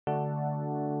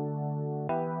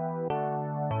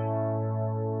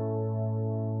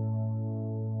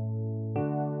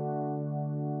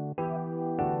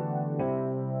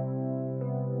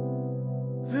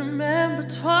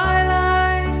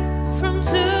Twilight from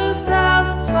 2005.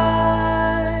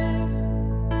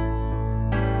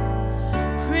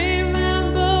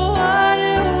 Remember what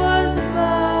it was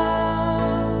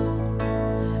about.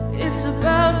 It's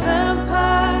about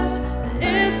vampires,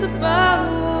 it's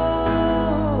about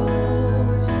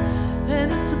wolves,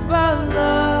 and it's about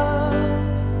love.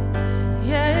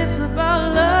 Yeah, it's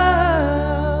about love.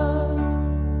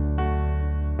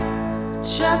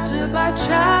 Chapter by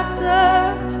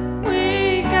chapter,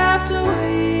 week after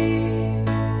week,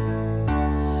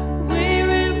 we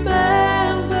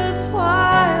remember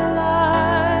Twilight.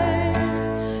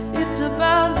 It's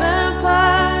about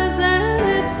vampires and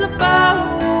it's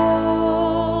about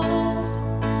wolves,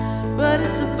 but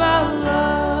it's about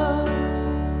love.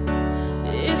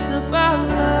 It's about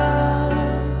love.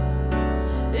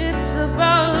 It's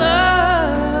about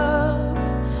love.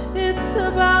 It's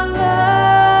about love.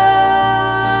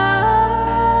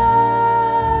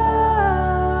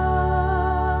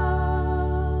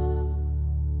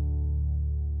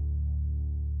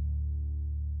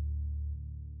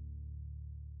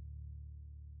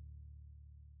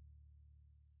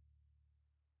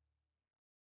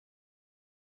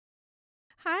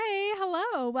 Hi,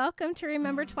 hello. Welcome to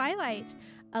Remember Twilight,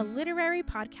 a literary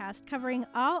podcast covering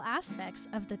all aspects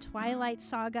of the Twilight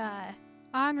Saga.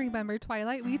 On Remember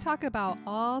Twilight, we talk about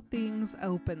all things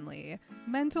openly: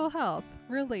 mental health,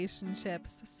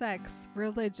 relationships, sex,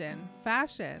 religion,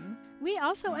 fashion. We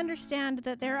also understand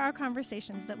that there are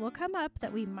conversations that will come up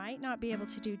that we might not be able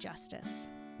to do justice.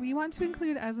 We want to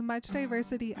include as much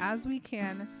diversity as we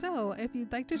can, so if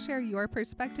you'd like to share your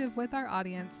perspective with our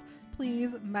audience,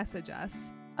 please message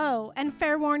us. Oh, and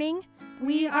fair warning,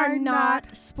 we are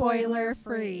not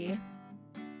spoiler-free.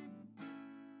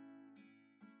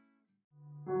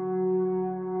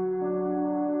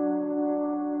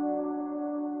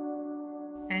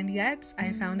 And yet,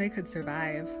 I found I could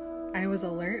survive. I was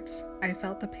alert, I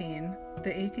felt the pain,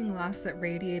 the aching loss that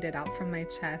radiated out from my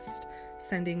chest,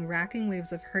 sending racking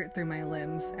waves of hurt through my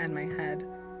limbs and my head.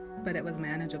 But it was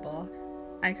manageable.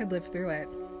 I could live through it.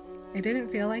 It didn't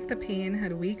feel like the pain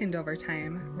had weakened over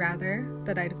time, rather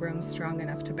that I'd grown strong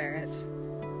enough to bear it.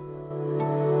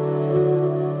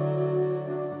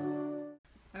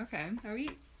 Okay.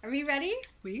 Are we ready?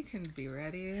 We can be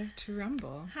ready to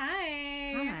rumble.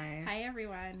 Hi. Hi. Hi,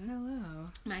 everyone. Hello.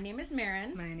 My name is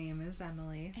Marin. My name is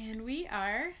Emily. And we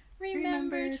are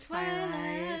Remember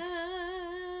Twilight.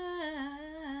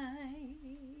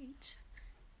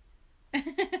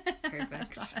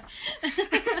 Perfect.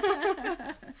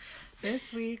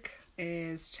 This week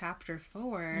is chapter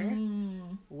 4,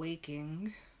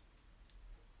 Waking.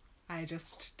 I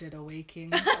just did a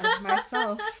waking of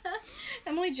myself.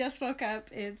 Emily just woke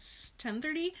up. It's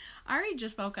 10:30. Ari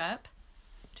just woke up,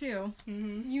 too.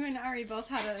 Mm-hmm. You and Ari both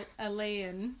had a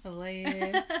lay-in. Well,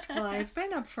 I've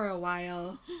been up for a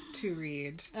while to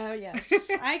read. Oh, yes.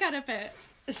 I got up at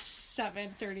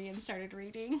 7:30 and started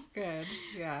reading. Good,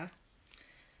 yeah.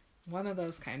 One of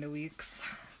those kind of weeks.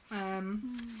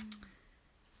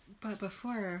 But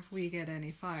before we get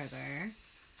any farther,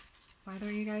 why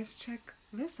don't you guys check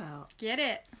this out? Get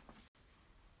it.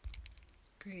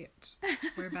 Great.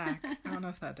 We're back. I don't know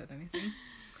if that did anything.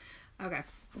 Okay.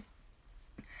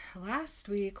 Last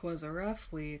week was a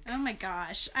rough week. Oh my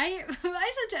gosh. I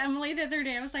said to Emily the other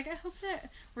day, I was like, I hope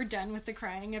that we're done with the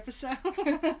crying episodes.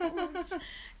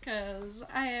 Because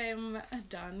I am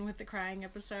done with the crying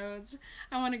episodes.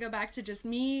 I want to go back to just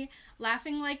me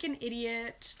laughing like an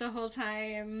idiot the whole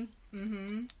time.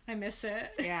 Mm-hmm. I miss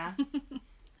it. Yeah.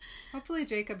 Hopefully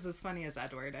Jacob's as funny as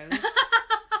Edward is.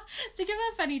 Think of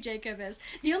how funny Jacob is.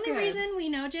 The only reason we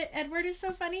know Edward is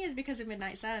so funny is because of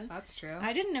Midnight Sun. That's true.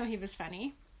 I didn't know he was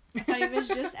funny. I thought he was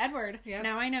just Edward. Yep.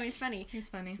 Now I know he's funny. He's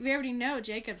funny. We already know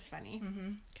Jacob's funny.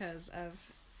 Mm-hmm. Because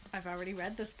I've already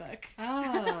read this book.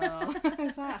 Oh,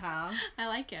 is that how? I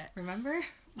like it. Remember?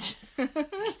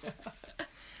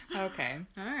 Okay.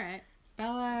 Alright.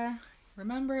 Bella,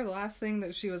 remember the last thing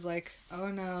that she was like, oh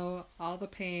no, all the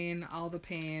pain,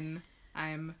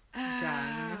 I'm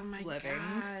done oh my living.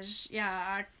 Gosh.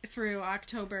 Yeah, through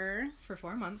October. For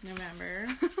 4 months. November.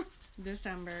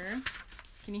 December.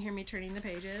 Can you hear me turning the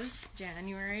pages?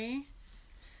 January.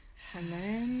 And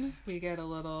then we get a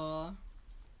little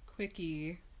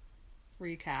quickie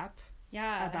recap.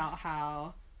 Yeah. About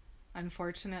how,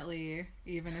 unfortunately,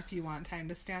 even if you want time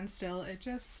to stand still, it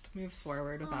just moves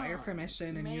forward without your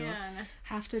permission, and you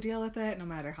have to deal with it no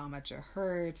matter how much it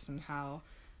hurts and how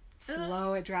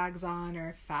slow it drags on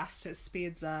or fast it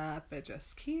speeds up. It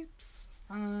just keeps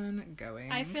on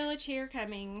going. I feel a tear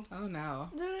coming. Oh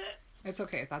no. It's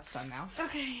okay. That's done now.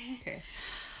 Okay. Okay.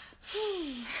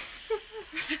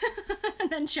 And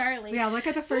then Charlie. Yeah, look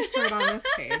at the first word on this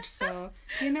page, so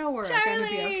you know we're gonna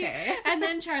be okay. And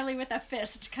then Charlie with a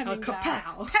fist coming back.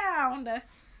 Kapow. Pound.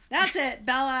 That's it,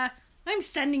 Bella. I'm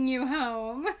sending you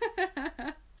home.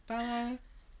 Bella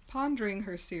pondering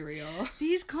her cereal.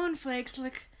 These cornflakes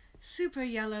look super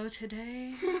yellow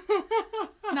today.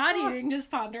 Not eating,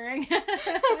 just pondering.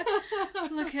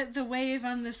 Look at the wave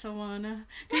on this Awana.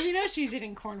 Because you know she's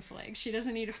eating cornflakes. She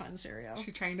doesn't eat a fun cereal.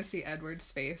 She's trying to see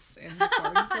Edward's face in the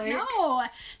cornflake. No,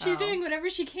 she's doing whatever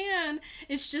she can.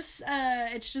 It's just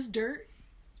dirt.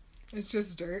 It's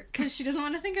just dirt. Because she doesn't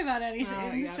want to think about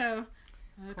anything. Yep. So,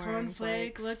 a cornflake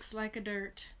Cornflakes. looks like a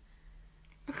dirt.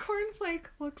 A cornflake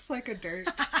looks like a dirt.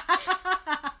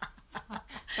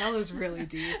 Bella's really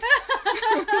deep.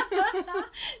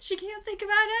 She can't think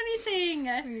about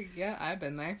anything. Yeah, I've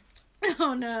been there.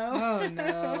 Oh no. Oh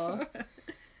no.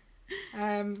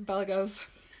 Bella goes,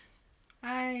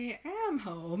 I am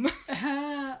home.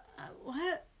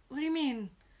 What? What do you mean?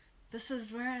 This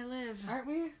is where I live. Aren't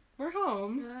we? We're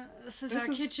home. This is This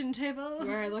our is kitchen table.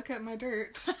 Where I look at my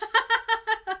dirt.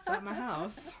 It's at my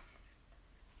house.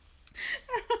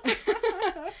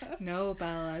 No,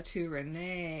 Bella, to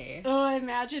Renee. Oh,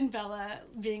 imagine Bella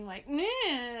being like, nah.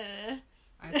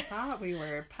 I thought we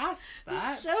were past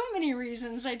that. So many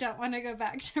reasons I don't want to go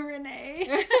back to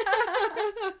Renee.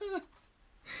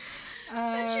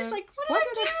 And she's like, what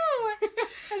do I do?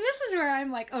 And this is where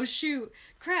I'm like, oh shoot,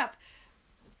 crap.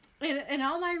 In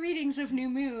all my readings of New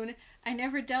Moon, I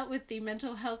never dealt with the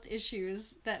mental health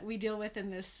issues that we deal with in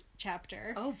this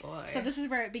chapter. Oh boy. So this is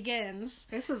where it begins.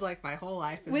 This is like my whole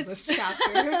life is With- this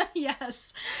chapter.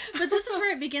 Yes. But this is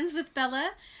where it begins with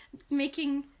Bella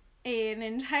making an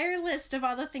entire list of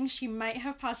all the things she might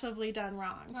have possibly done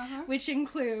wrong, which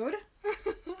include...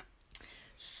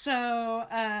 So,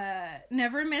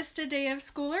 never missed a day of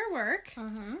school or work.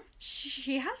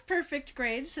 She has perfect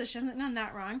grades, so she hasn't done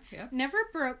that wrong. Yep. Never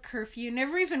broke curfew,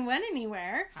 never even went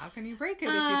anywhere. How can you break it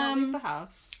if you don't leave the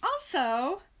house?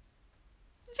 Also,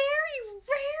 very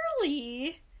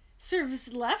rarely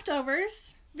serves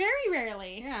leftovers. Very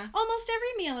rarely. Yeah. Almost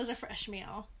every meal is a fresh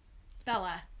meal.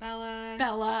 Bella. Bella.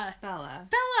 Bella. Bella.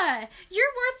 Bella, your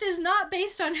worth is not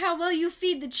based on how well you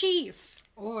feed the chief.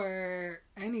 Or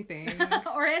anything.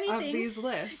 Or anything. Of these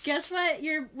lists. Guess what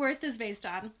your worth is based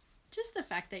on? Just the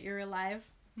fact that you're alive.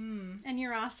 And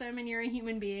you're awesome and you're a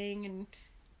human being and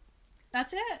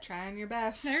that's it. Trying your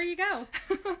best. There you go.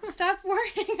 Stop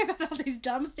worrying about all these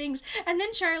dumb things. And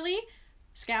then Charlie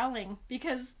scowling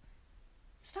because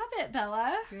stop it,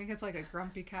 Bella. Do you think it's like a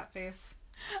grumpy cat face?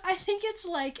 I think it's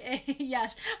like I think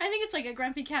it's like a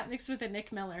grumpy cat mixed with a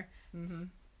Nick Miller.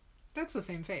 That's the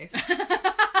same face.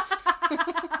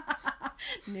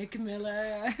 Nick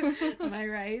Miller. Am I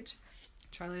right?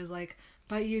 Charlie is like,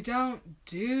 but you don't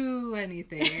do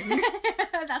anything.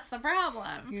 That's the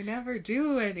problem. You never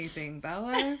do anything,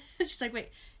 Bella. She's like, wait,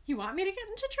 you want me to get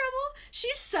into trouble?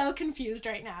 She's so confused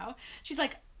right now. She's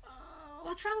like,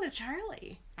 what's wrong with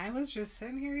Charlie? I was just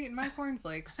sitting here eating my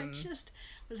cornflakes I and just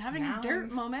was having now a dirt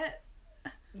moment.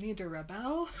 need to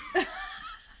rebel.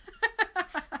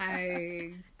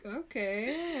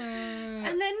 Okay.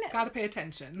 And then gotta pay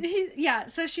attention.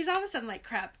 So she's all of a sudden like,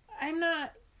 crap, I'm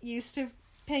not used to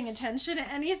paying attention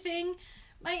to anything.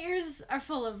 My ears are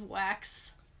full of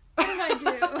wax. What do I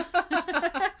do?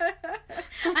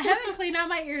 I haven't cleaned out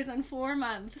my ears in 4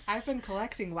 months. I've been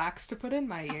collecting wax to put in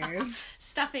my ears.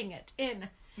 Stuffing it in.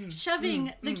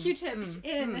 Shoving the Q-tips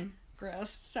in.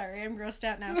 Gross. Sorry, I'm grossed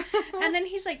out now. And then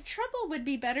he's like, trouble would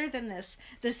be better than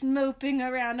this moping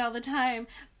around all the time.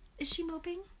 Is she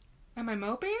moping? Am I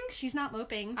moping? She's not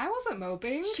moping. I wasn't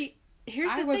moping.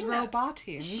 I was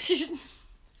roboting. She's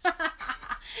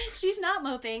not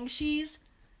moping. She's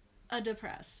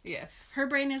depressed. Yes. Her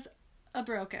brain is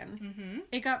broken.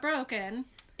 It got broken.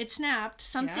 It snapped.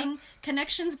 Something,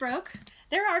 connections broke.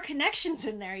 There are connections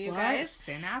in there, you guys.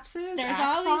 Synapses, There's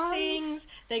axons. all these things.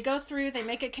 They go through, they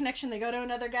make a connection, they go to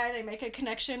another guy, they make a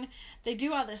connection. They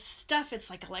do all this stuff. It's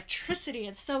like electricity.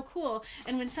 It's so cool.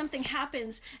 And when something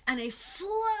happens and a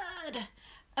flood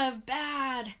of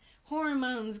bad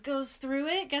hormones goes through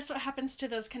it, guess what happens to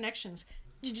those connections?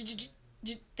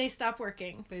 They stop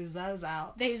working. They zuzz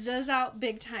out. They zuzz out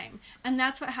big time. And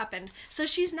that's what happened. So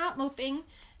she's not moping.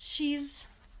 She's...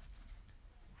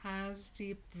 has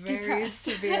very Depressed.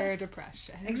 severe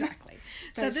depression. Exactly.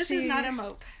 So But this is not a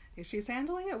mope. She's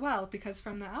handling it well because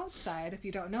from the outside, if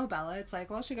you don't know Bella, it's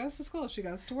like, well, she goes to school, she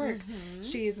goes to work.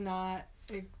 She's not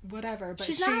whatever, but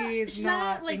she's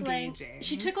not like engaging.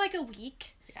 She took like a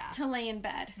week Yeah. to lay in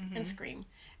bed and scream.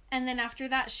 And then after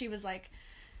that she was like,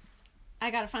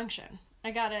 I gotta function. I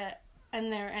gotta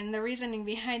And the reasoning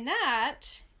behind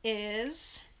that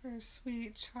is For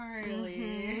sweet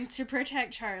Charlie. to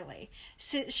protect Charlie.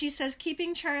 So she says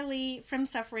keeping Charlie from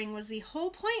suffering was the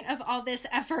whole point of all this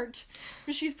effort.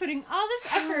 She's putting all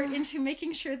this effort into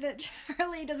making sure that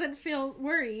Charlie doesn't feel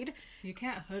worried. You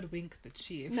can't hoodwink the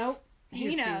chief. Nope.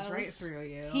 He knows. sees right through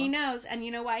you. He knows. And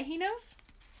you know why he knows?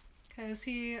 Because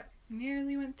he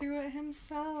nearly went through it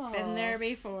himself. Been there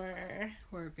before.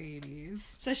 Poor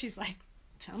babies. So she's like,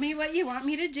 tell me what you want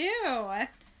me to do.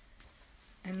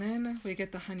 And then we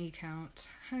get the honey count.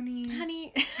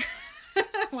 Honey.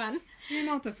 1. You're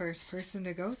not the first person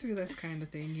to go through this kind of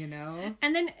thing, you know?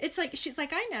 And then it's like, she's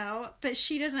like, I know, but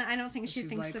she doesn't, I don't think she She's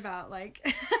thinks like, about,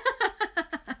 like...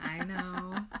 I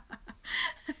know.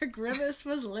 Her grimace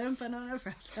was limp and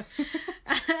unimpressive.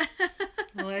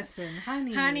 Listen,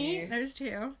 honey. Honey, there's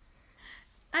 2.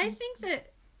 I think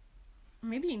that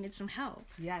maybe you need some help.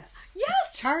 Yes.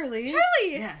 Yes! Charlie.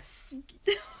 Charlie! Yes.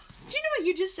 Do you know what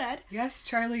you just said? Yes,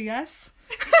 Charlie, yes.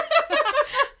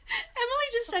 Emily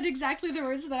just said exactly the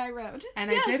words that I wrote.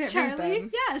 And yes, I didn't Charlie, read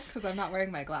them. Yes. Because I'm not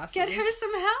wearing my glasses. Get her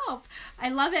some help. I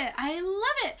love it. I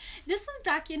love it. This was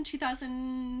back in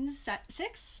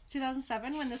 2006,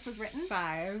 2007 when this was written.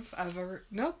 5 of a...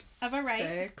 Nope. Of a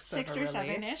right. 6 or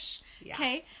 7-ish.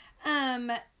 Okay.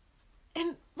 And,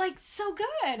 like, so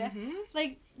good. Mm-hmm.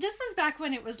 Like, this was back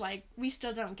when it was like, we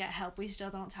still don't get help. We still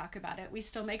don't talk about it. We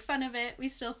still make fun of it. We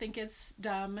still think it's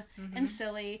dumb and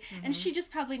silly. And she just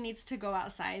probably needs to go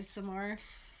outside some more.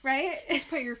 Right? Just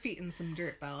put your feet in some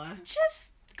dirt, Bella. Just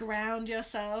ground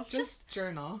yourself. Just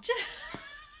journal. Just,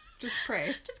 Just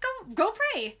pray. just go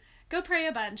pray. Go pray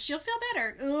a bunch. You'll feel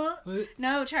better. Ugh.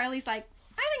 No, Charlie's like,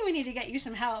 I think we need to get you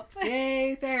some help.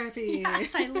 Yay, therapy.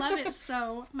 Yes, I love it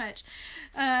so much.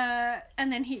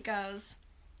 And then he goes,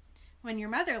 when your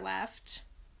mother left,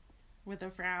 with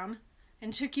a frown,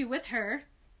 and took you with her,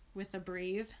 with a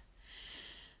breathe,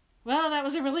 well, that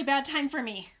was a really bad time for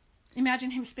me. Imagine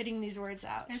him spitting these words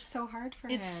out. It's so hard for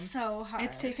him. It's so hard.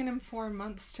 It's taken him 4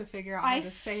 months to figure out I how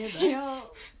to say feel this.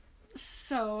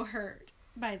 so hurt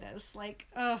by this. Like,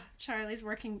 oh, Charlie's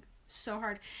working so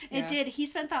hard. Yeah. It did. He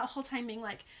spent that whole time being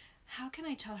like, how can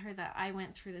I tell her that I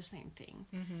went through the same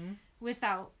thing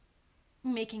without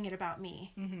making it about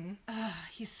me? Oh,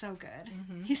 he's so good.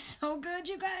 He's so good,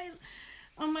 you guys.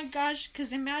 Oh my gosh.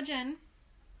 Because imagine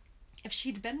if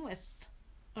she'd been with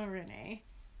Renee,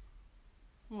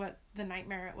 what the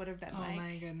nightmare it would have been like. Oh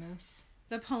my goodness.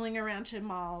 The pulling around to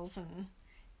malls and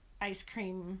ice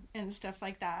cream and stuff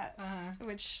like that.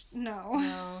 Which, no.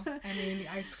 No. I mean,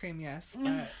 ice cream, yes,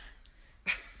 but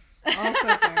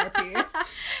also therapy.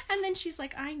 And then she's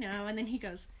like, I know. And then he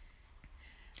goes,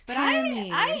 but Honey.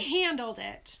 I handled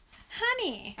it.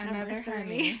 Honey. Another Number 3.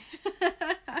 honey.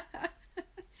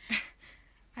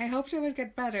 I hoped it would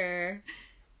get better,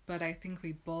 but I think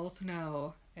we both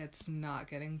know it's not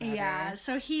getting better. Yeah,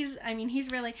 so he's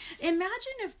really,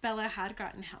 imagine if Bella had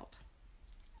gotten help.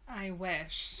 I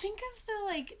wish. Think of the,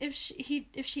 like, if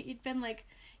she'd been like,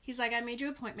 he's like, I made you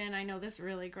an appointment. I know this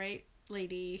really great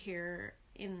lady here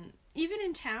even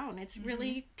in town. It's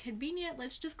really convenient.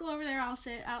 Let's just go over there. I'll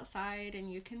sit outside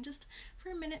and you can just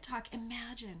for a minute talk.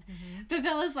 Imagine. But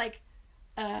Bella's like,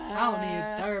 I don't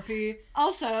need therapy.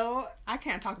 Also, I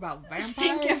can't talk about vampires.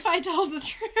 think if I told the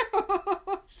truth.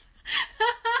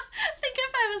 Think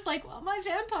if I was like, well, my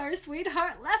vampire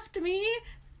sweetheart left me.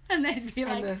 And they'd be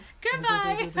like,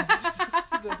 goodbye.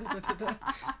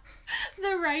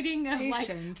 The writing of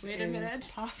Patient like, wait a minute.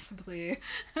 is possibly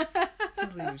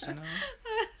delusional.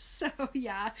 So,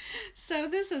 yeah. So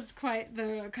this is quite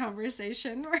the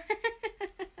conversation.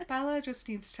 Bella just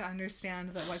needs to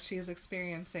understand that what she's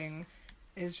experiencing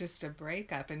is just a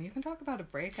breakup. And you can talk about a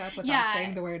breakup without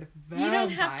saying the word vampire. You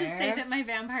don't have to say that my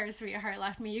vampire sweetheart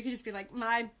left me. You could just be like,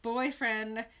 my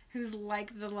boyfriend, who's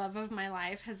like the love of my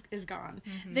life, is gone.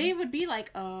 They would be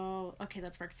like, oh, okay,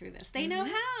 let's work through this. They know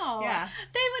how. Yeah.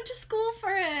 They went to school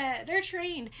for it. They're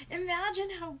trained. Imagine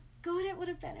how good it would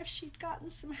have been if she'd gotten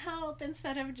some help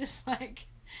instead of just like,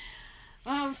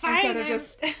 oh, fine. Instead of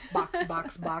just box,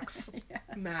 Yes.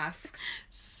 mask.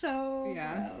 So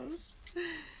Yeah. gross.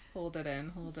 Hold it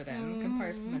in,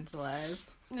 compartmentalize.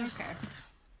 Okay.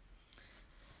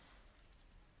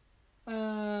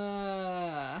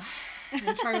 And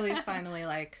Charlie's finally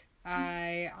like,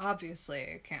 I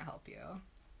obviously can't help you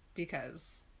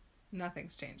because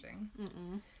nothing's changing.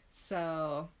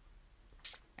 So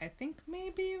I think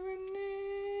maybe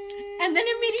Renee. And then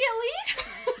immediately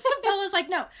Bella's like,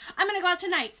 no, I'm gonna go out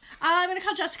tonight. I'm gonna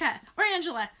call Jessica or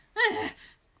Angela.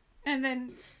 And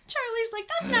then Charlie's like,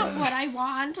 that's not what I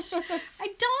want. I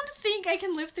don't think I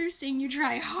can live through seeing you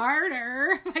try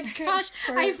harder. My gosh,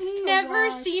 I've never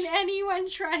seen anyone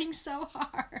trying so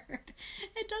hard.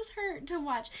 It does hurt to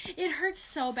watch. It hurts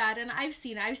so bad, and I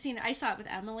saw it with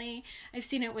Emily. I've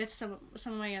seen it with some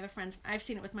of my other friends. I've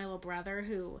seen it with my little brother,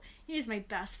 who he's my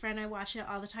best friend. I watch it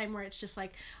all the time, where it's just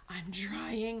like, I'm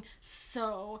trying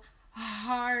so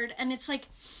hard, and it's like,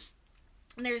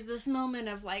 there's this moment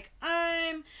of like,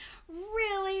 I'm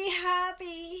really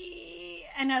happy,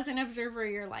 and as an observer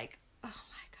you're like, oh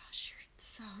my gosh, you're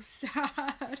so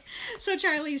sad. So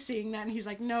Charlie's seeing that and he's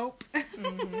like, nope.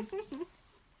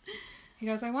 He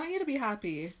goes, I want you to be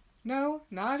happy. No,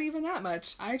 not even that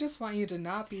much. I just want you to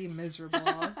not be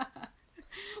miserable.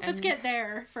 Let's get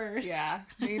there first. Yeah,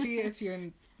 maybe if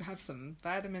you have some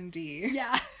vitamin D.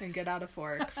 Yeah. And get out of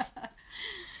Forks.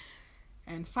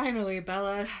 And finally,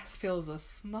 Bella feels a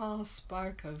small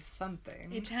spark of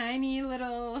something. A tiny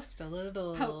little... Just a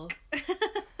little... poke.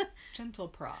 Gentle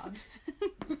prod.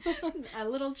 A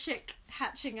little chick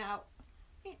hatching out.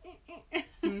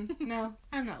 No,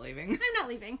 I'm not leaving. I'm not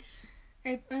leaving.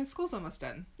 School's almost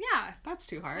done. Yeah. That's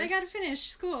too hard. I gotta finish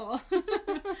school. I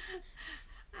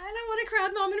don't want to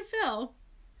crowd Mom and Phil.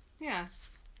 Yeah.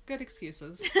 Good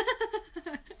excuses.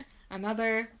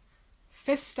 Another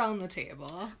fist on the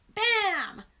table.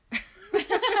 Bam!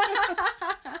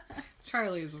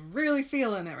 Charlie's really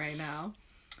feeling it right now.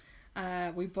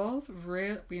 We both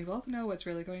know what's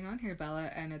really going on here,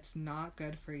 Bella, and it's not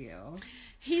good for you.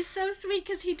 He's so sweet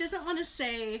because he doesn't want to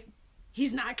say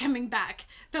he's not coming back.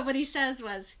 But what he says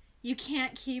was, you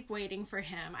can't keep waiting for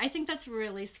him. I think that's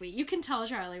really sweet. You can tell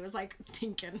Charlie was like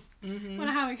thinking, well,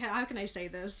 how can I say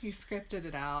this? He scripted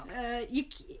it out.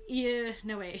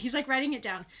 No way. He's like writing it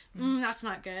down. That's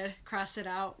not good. Cross it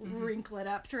out, wrinkle it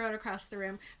up, throw it across the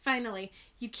room. Finally,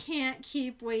 you can't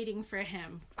keep waiting for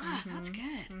him. Ah, that's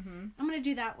good. I'm going to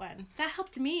do that one. That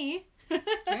helped me. Good.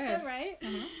 Right?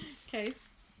 Okay.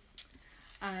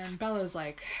 And Bella's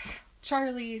like,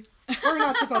 Charlie, we're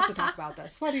not supposed to talk about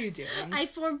this. What are you doing? I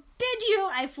forbid you.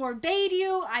 I forbade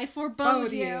you. I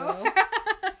forebode you.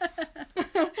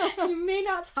 You may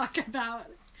not talk about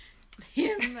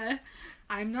him.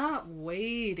 I'm not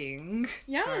waiting,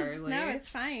 Yes, Charlie. no, it's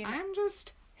fine. I'm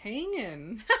just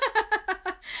hanging.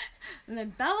 And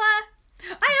then Bella, I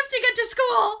have to get to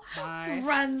school. Bye.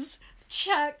 Runs,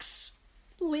 checks,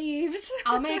 leaves.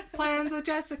 I'll make plans with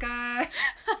Jessica.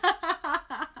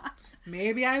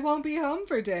 Maybe I won't be home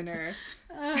for dinner.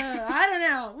 I don't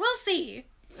know. We'll see.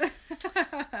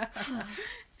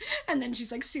 And then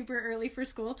she's like super early for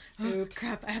school. Oops.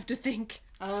 Crap, I have to think.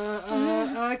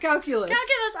 Calculus. Calculus.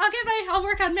 I'll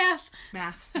work on math.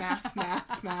 Math.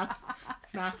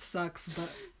 Math sucks,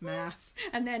 but math.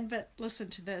 But listen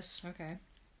to this. Okay.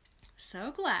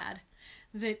 So glad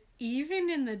that even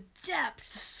in the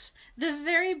depths, the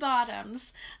very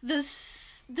bottoms, the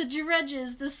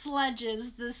dredges, the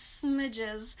sludges, the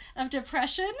smidges of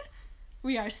depression,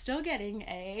 we are still getting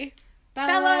a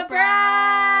Bella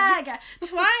brag!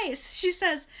 Twice. She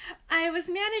says, I was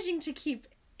managing to keep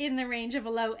in the range of a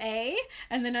low A,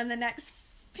 and then on the next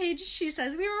page she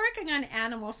says, we were working on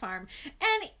Animal Farm.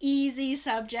 An easy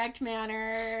subject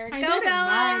matter. I Go, didn't Bella!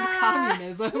 mind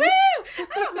communism. Woo! I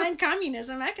don't mind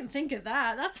communism. I can think of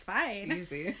that. That's fine.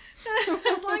 Easy.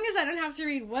 As long as I don't have to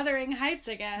read Wuthering Heights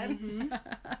again.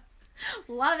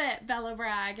 Love it, Bella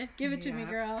brag. Give it to me,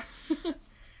 girl.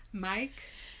 Mike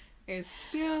is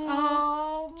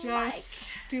still Mike.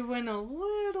 doing a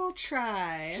little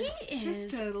try. He is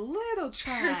just a little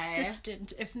try.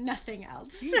 persistent, if nothing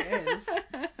else. He is.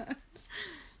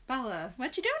 Bella.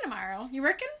 What you doing tomorrow? You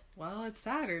working? Well, it's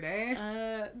Saturday.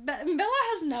 Bella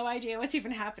has no idea what's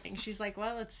even happening. She's like,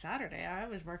 well, it's Saturday. I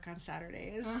always work on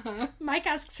Saturdays. Mike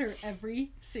asks her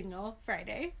every single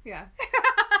Friday. Yeah.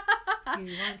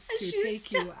 He wants to She's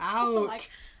take you out. Like,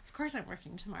 of course I'm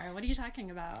working tomorrow. What are you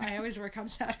talking about? I always work on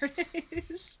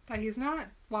Saturdays. But he's not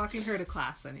walking her to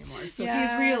class anymore, so Yeah.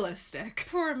 he's realistic.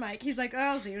 Poor Mike. He's like, oh,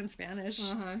 I'll see you in Spanish.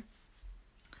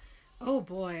 Oh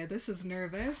boy, this is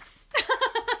nervous.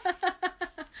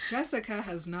 Jessica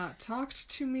has not talked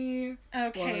to me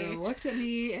Okay. or looked at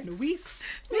me in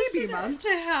weeks, maybe Listen months.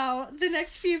 to how the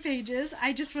next few pages,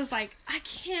 I just was like, I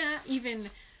can't even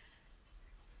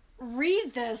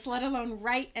read this, let alone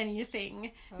write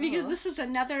anything. Because this is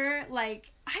another,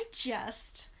 like,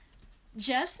 Jess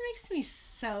makes me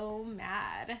so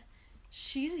mad.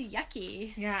 She's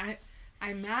yucky. Yeah,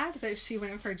 I'm mad that she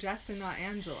went for Jess and not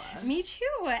Angela. Me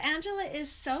too. Angela is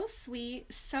so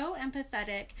sweet, so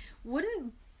empathetic,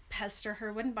 wouldn't pester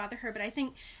her, wouldn't bother her, but I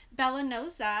think Bella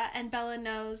knows that, and Bella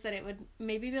knows that it would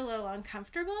maybe be a little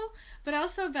uncomfortable, but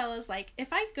also Bella's like, if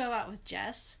I go out with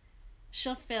Jess,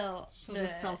 She'll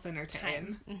just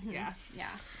self-entertain. Mm-hmm. Yeah.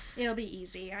 Yeah. It'll be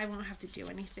easy. I won't have to do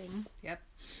anything. Yep.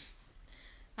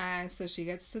 So she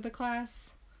gets to the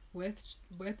class with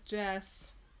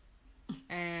Jess,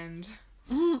 and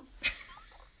I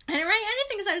didn't write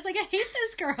anything, so I was like, I hate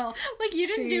this girl. Like, you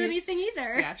didn't do anything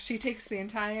either. Yeah, she takes the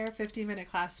entire 50-minute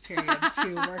class period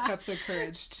to work up the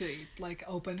courage to, like,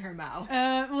 open her mouth.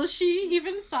 Well, she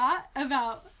even thought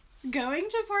about going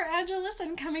to Port Angeles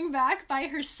and coming back by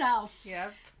herself.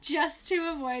 Yep. Just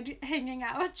to avoid hanging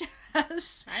out with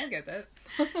Jess. I get it.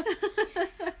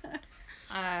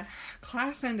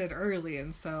 Class ended early,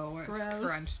 and so it's Gross.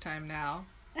 crunch time now.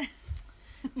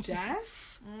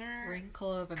 Jess?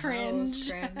 Wrinkle of a Cringe. nose,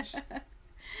 cringe.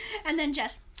 And then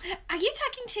Jess, are you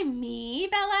talking to me,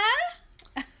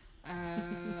 Bella?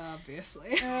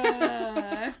 Obviously.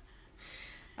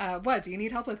 What, do you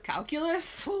need help with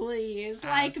calculus? Please.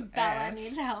 Like, Bella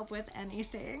needs help with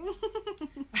anything.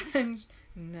 And,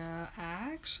 no,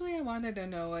 actually, I wanted to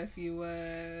know if you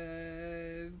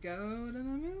would go to the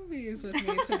movies with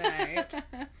me tonight.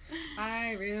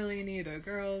 I really need a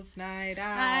girls' night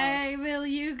out. Will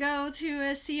you go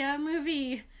to see a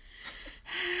movie?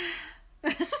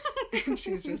 And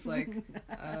she's just like,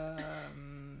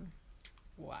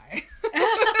 why?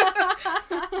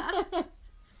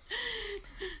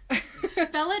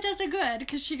 Bella does it good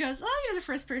because she goes, oh, you're the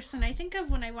first person I think of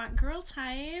when I want girl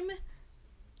time,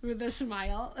 with a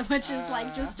smile, which is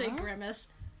like just a grimace.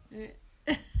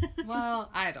 Well,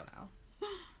 I don't know.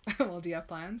 Well, do you have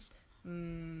plans?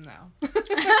 No.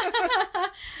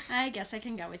 I guess I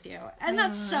can go with you. And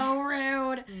that's so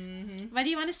rude. Mm-hmm. What do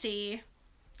you want to see?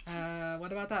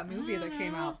 What about that movie that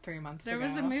came out 3 months ago? There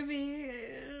was a movie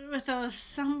with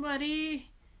somebody.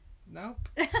 Nope.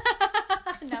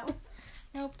 No.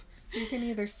 Nope. You can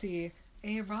either see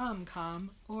a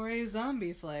rom-com or a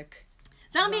zombie flick.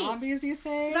 Zombie! Zombies, you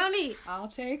say? Zombie! I'll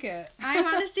take it. I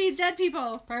want to see dead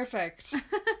people. Perfect.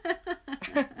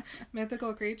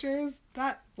 Mythical creatures?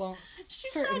 That won't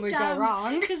She's certainly so go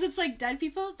wrong. Because it's like dead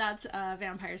people, that's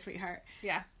Vampire Sweetheart.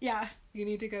 Yeah. Yeah. You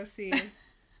need to go see...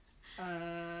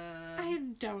 I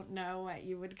don't know what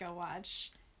you would go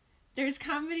watch. There's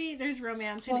comedy, there's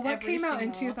romance in well, what every came out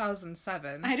in single...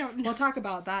 2007? I don't know. We'll talk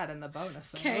about that in the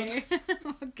bonus. Okay.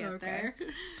 We'll get there.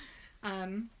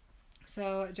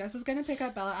 So Jess is going to pick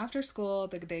up Bella after school.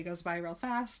 The day goes by real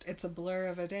fast. It's a blur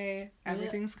of a day.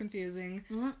 Everything's confusing.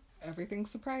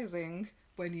 Everything's surprising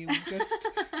when you just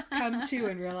come to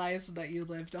and realize that you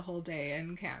lived a whole day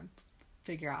and can't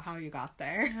figure out how you got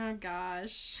there. Oh,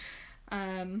 gosh.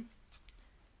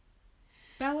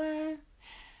 Bella,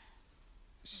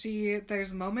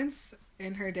 there's moments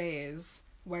in her days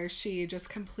where she just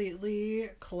completely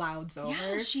clouds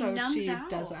over, she so numbs she out.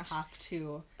 doesn't have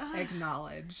to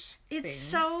acknowledge It's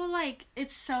things.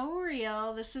 it's so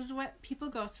real. This is what people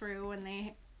go through when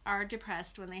they are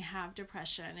depressed, when they have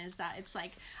depression, is that it's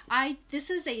like, this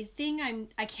is a thing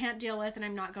I can't deal with, and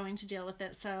I'm not going to deal with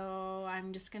it, so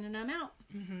I'm just gonna numb out.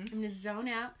 I'm gonna zone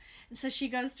out. And so she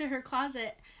goes to her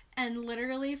closet, and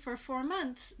literally for 4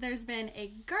 months there's been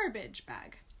a garbage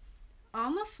bag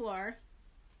on the floor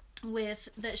with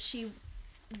that she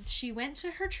went to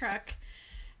her truck,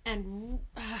 and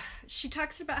she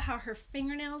talks about how her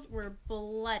fingernails were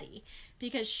bloody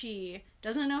because she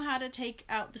doesn't know how to take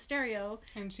out the stereo,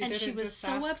 and she was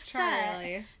so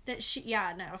upset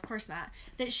that of course not,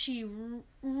 that she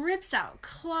rips out,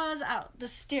 claws out the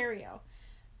stereo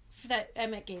that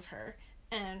Emmett gave her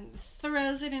and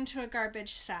throws it into a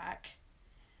garbage sack,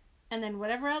 and then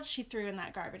whatever else she threw in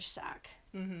that garbage sack,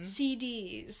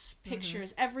 CDs,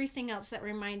 pictures, everything else that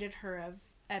reminded her of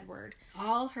Edward.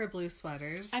 All her blue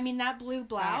sweaters. I mean, that blue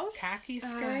blouse. That khaki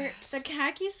skirt. The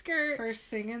khaki skirt. First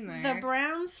thing in there. The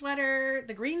brown sweater.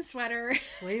 The green sweater.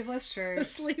 Sleeveless shirts.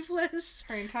 Sleeveless.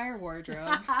 Her entire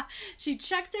wardrobe. She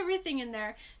chucked everything in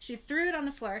there. She threw it on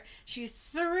the floor. She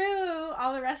threw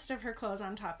all the rest of her clothes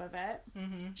on top of it.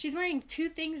 She's wearing 2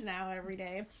 things now every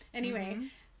day. Anyway,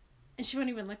 and she won't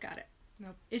even look at it.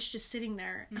 Nope. It's just sitting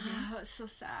there. Oh, it's so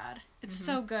sad. It's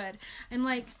so good. I'm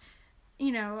like,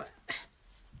 you know...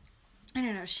 I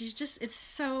don't know, it's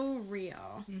so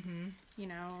real, you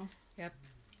know? Yep.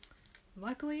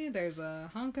 Luckily, there's a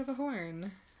honk of a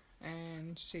horn,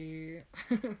 and she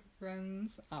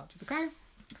runs out to the car.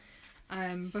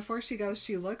 Before she goes,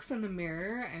 she looks in the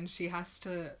mirror, and she has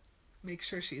to make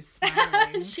sure she's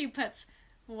smiling. She puts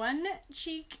one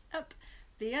cheek up,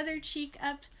 the other cheek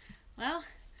up. Well,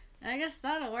 I guess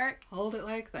that'll work. Hold it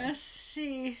like this. Let's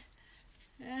see.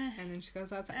 And then she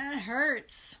goes outside. It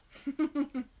hurts.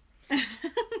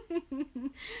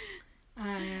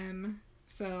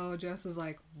 So Jess is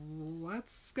like,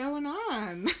 what's going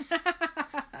on?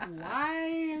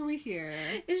 Why are we here?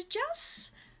 Is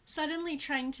Jess suddenly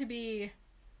trying to be,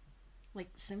 like,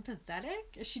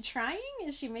 sympathetic? Is she trying?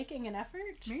 Is she making an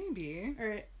effort? Maybe.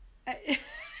 Or... I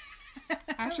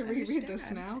have to reread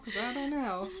this now, because I don't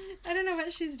know. I don't know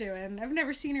what she's doing. I've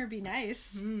never seen her be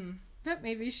nice. But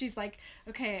maybe she's like,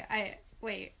 okay,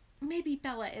 maybe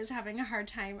Bella is having a hard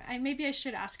time. Maybe I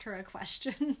should ask her a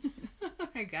question.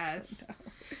 I guess.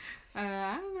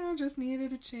 I don't know, just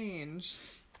needed a change.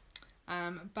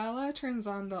 Bella turns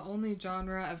on the only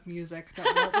genre of music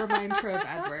that won't remind her of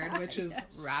Edward, which is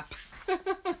rap.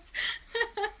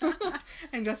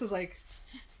 And Jess is like,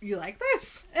 you like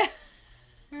this?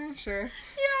 Sure.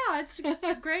 Yeah, it's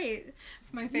great.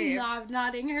 It's my fave.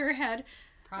 Nodding her head.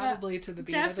 Probably to the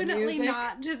beat of the music. Definitely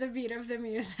not to the beat of the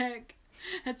music.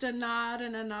 It's a nod,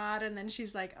 and then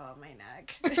she's like, oh, my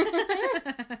neck.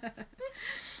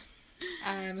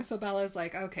 So Bella's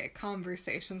like, okay,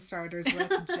 conversation starters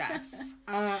with Jess.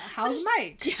 How's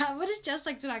Mike? Yeah, what does Jess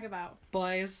like to talk about?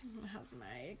 Boys. How's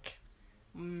Mike?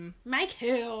 Mm, Mike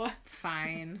who?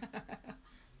 fine.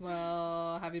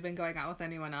 Well, have you been going out with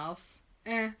anyone else?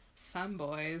 Some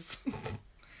boys.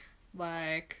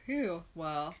 Like, who?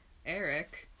 Well,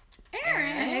 Eric.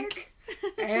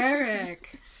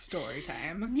 Eric. Story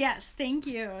time. Yes, thank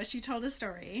you. She told a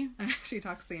story. She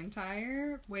talks the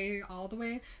entire way, all the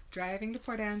way, driving to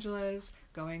Port Angeles,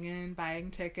 going in, buying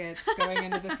tickets, going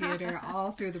into the theater,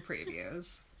 all through the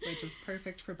previews, which is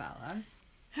perfect for Bella.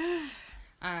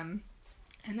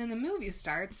 And then the movie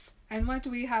starts, and what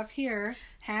do we have here?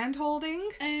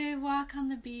 Hand-holding? A walk on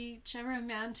the beach, a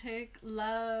romantic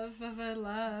love of a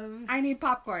love. I need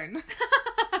popcorn.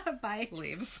 Bye.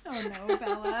 Leaves. Oh no,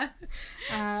 Bella.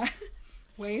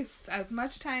 Wastes as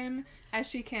much time as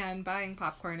she can buying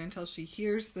popcorn until she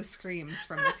hears the screams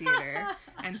from the theater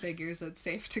and figures it's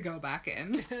safe to go back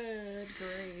in. Good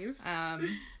grief.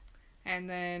 And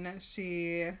then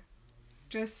she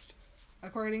just,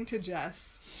 according to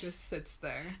Jess, just sits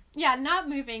there. Yeah, not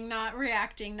moving, not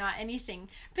reacting, not anything.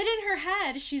 But in her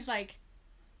head, she's like,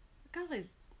 look at all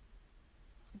these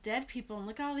dead people and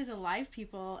look at all these alive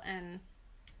people and...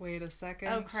 Wait a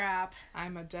second. Oh, crap.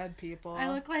 I'm a dead people.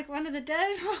 I look like one of the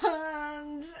dead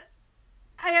ones.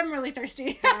 I am really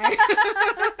thirsty.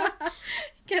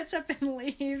 Gets up and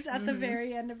leaves at the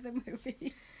very end of the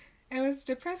movie. It was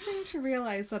depressing to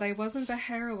realize that I wasn't the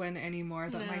heroine anymore,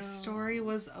 that my story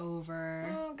was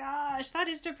over. Oh, gosh. That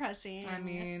is depressing. I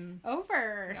mean...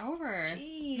 Over.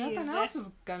 Jeez. Nothing else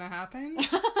is gonna happen.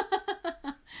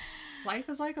 Life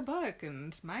is like a book,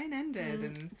 and mine ended,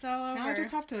 and it's all over. Now I just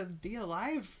have to be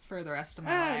alive for the rest of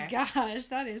my life. Oh gosh,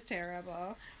 that is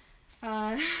terrible.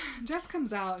 Jess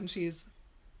comes out, and she's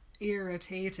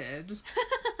irritated.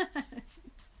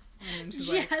 And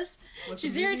she's like,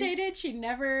 she's irritated. She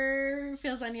never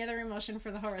feels any other emotion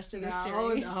for the whole rest of this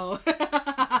series. Oh,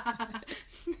 no.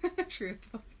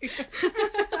 Truthfully.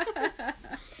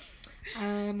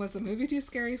 Was the movie too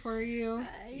scary for you?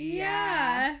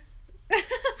 Yeah.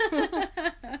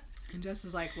 And Jess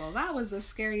is like, well, that was the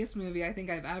scariest movie I think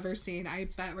I've ever seen. I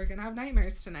bet we're gonna have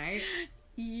nightmares tonight.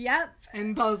 Yep.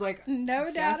 And Bo's like,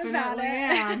 no doubt about it.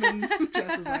 Am. And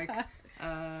Jess is like,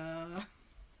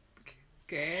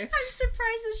 okay. I'm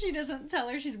surprised that she doesn't tell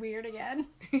her she's weird again.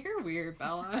 You're weird,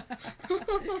 Bella.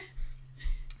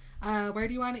 Where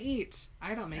do you want to eat?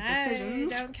 I don't make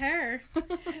decisions. I don't care.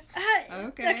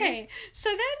 Okay. So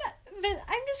then, but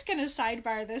I'm just going to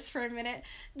sidebar this for a minute.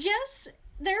 Jess,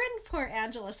 they're in Port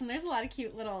Angeles, and there's a lot of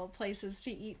cute little places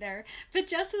to eat there. But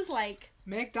Jess is like...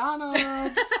 McDonald's!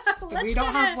 We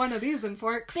don't have one of these in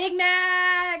Forks. Big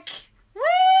Mac!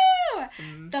 Woo!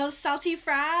 Those salty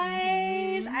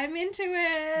fries. I'm into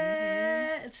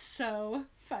it. It's so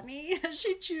funny.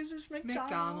 She chooses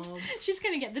McDonald's. She's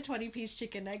gonna get the 20-piece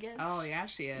chicken nuggets. Oh yeah,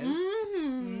 she is.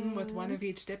 With one of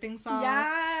each dipping sauce.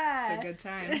 Yeah, it's a good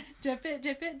time. Dip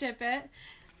it.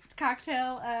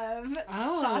 Cocktail of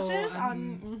sauces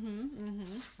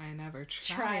on. I never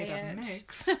tried a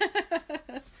mix.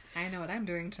 I know what I'm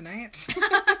doing tonight.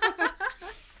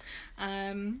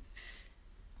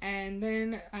 And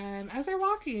then as they're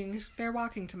walking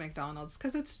to McDonald's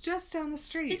because it's just down the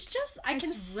street. It's just I can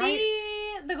see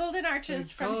the Golden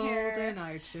Arches from here. Golden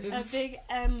Arches. A big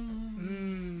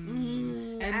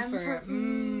M. M for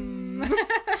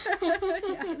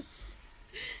Yes.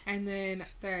 And then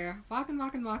they're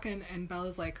walking, and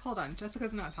Bella's like, "Hold on,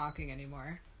 Jessica's not talking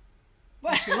anymore."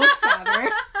 And she looks at her.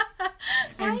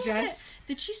 And Jess,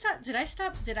 did she stop? Did I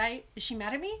stop? Is she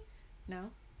mad at me? No.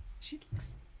 She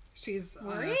looks. She's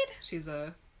worried. She's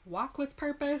a walk with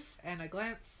purpose and a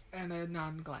glance and a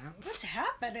non-glance. What's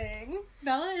happening?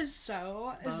 Bella is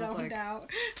so Bella's zoned like- out.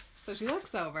 So she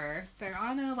looks over. They're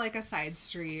on a side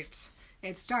street.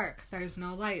 It's dark. There's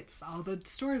no lights. All the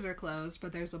stores are closed,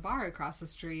 but there's a bar across the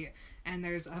street, and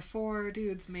there's 4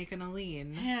 dudes making a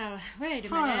lean. Yeah, wait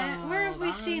a minute. Where have we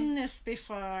Hold on. seen this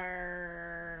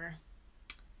before?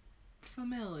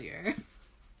 Familiar.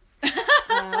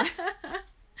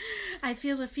 I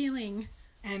feel a feeling.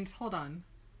 And hold on.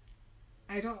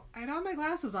 I don't have my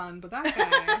glasses on, but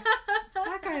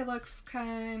that guy looks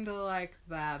kind of like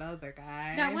that other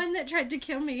guy. That one that tried to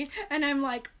kill me, and I'm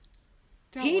like,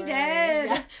 Don't he worry. did.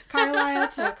 Yeah. Carlisle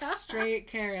took straight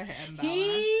care of him, Bella.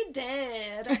 he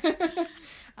did.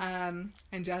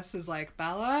 And Jess is like,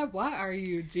 Bella, what are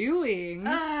you doing?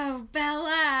 Oh,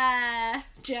 Bella.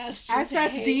 Just hates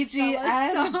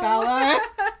SSDGN, Bella.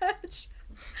 So much.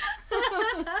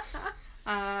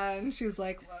 And she's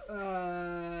like,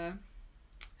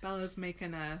 Bella's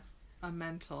making a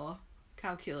mental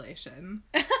calculation.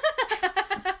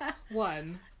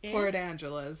 1, Port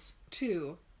Angela's.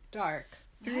 2, Dark.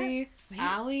 3, Wait.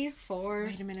 Allie. 4,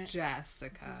 Wait a minute.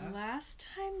 Jessica. Last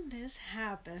time this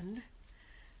happened,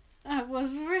 I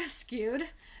was rescued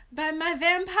by my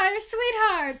vampire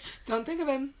sweetheart. Don't think of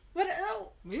him. What?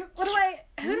 Oh, Yep. what do I?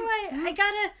 Who do I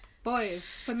gotta. Boys,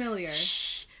 familiar.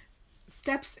 Shh.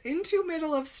 Steps into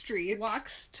middle of street.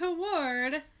 Walks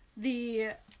toward the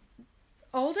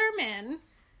older men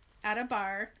at a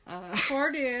bar.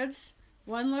 4 dudes.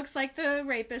 One looks like the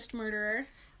rapist murderer.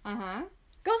 Uh-huh.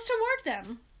 Goes toward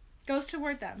them.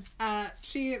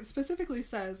 She specifically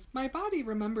says, my body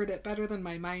remembered it better than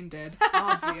my mind did,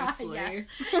 obviously. Yes.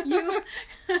 You.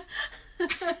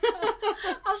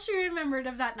 All she remembered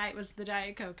of that night was the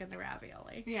Diet Coke and the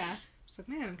ravioli. Yeah. She's like,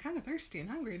 man, I'm kind of thirsty and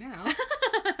hungry now.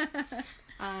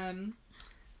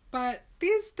 But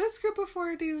this group of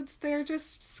 4 dudes, they're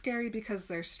just scary because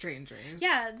they're strangers.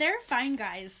 Yeah, they're fine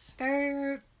guys.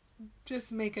 They're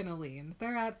just making a lean.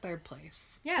 They're at their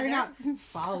place. Yeah, they're they're not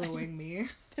following me.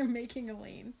 They're making a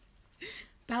lean.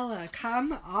 Bella,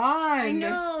 come on. I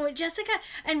know, Jessica.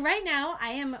 And right now, I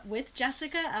am with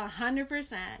Jessica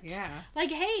 100%. Yeah.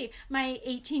 Like, hey, my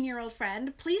 18-year-old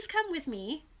friend, please come with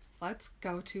me. Let's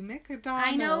go to McDonald's.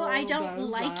 I know I don't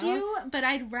like you, but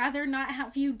I'd rather not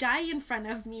have you die in front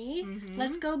of me. Mm-hmm.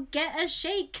 Let's go get a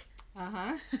shake.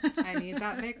 Uh-huh. I need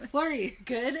that McFlurry.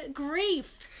 Good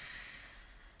grief.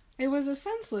 It was a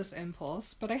senseless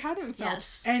impulse, but I hadn't felt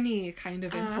Yes. any kind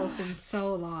of impulse in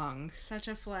so long. Such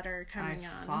a flutter coming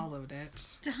I on. followed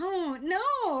it. Don't.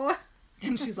 No.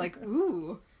 And she's like,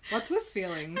 ooh, what's this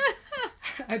feeling?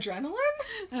 Adrenaline?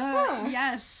 Huh.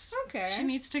 Yes. Okay. She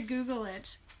needs to Google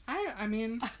it. I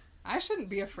mean, I shouldn't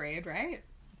be afraid, right?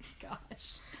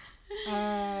 Gosh.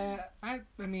 I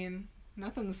mean,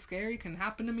 nothing scary can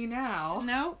happen to me now.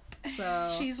 Nope.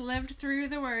 So She's lived through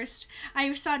the worst.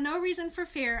 I saw no reason for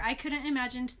fear. I couldn't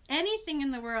imagine anything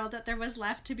in the world that there was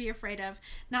left to be afraid of.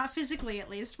 Not physically, at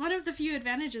least. One of the few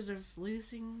advantages of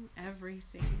losing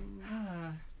everything.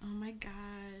 Oh my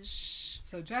gosh.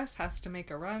 So Jess has to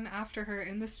make a run after her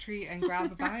in the street and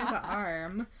grab by the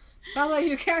arm. Bella,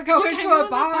 you can't go into Go a in the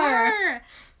bar.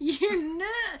 You're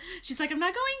not. She's like, I'm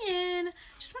not going in.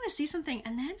 Just want to see something.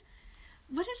 And then,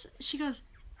 she goes,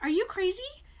 are you crazy?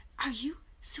 Are you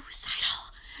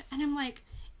suicidal? And I'm like,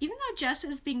 even though Jess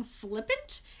is being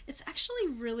flippant, it's actually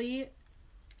really,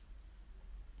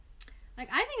 like,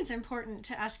 I think it's important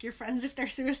to ask your friends if they're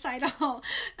suicidal.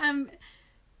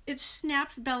 It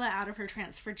snaps Bella out of her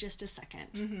trance for just a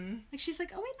second. Mm-hmm. Like, she's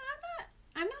like, oh wait, no,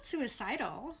 I'm not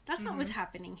suicidal. That's not what's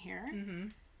happening here. Mm-hmm.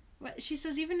 What she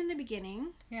says, even in the beginning.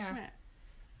 Yeah.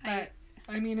 But,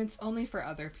 I mean, it's only for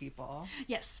other people.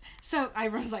 Yes. So I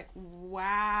was like,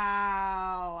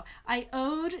 wow. I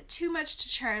owed too much to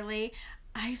Charlie.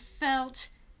 I felt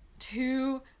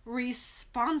too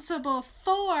responsible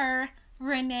for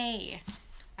Renee.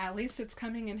 At least it's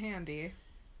coming in handy.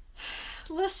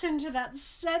 Listen to that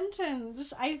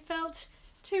sentence. I felt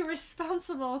too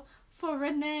responsible for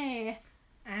Renee.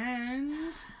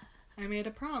 And I made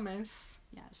a promise.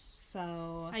 Yes.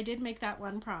 So I did make that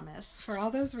one promise. for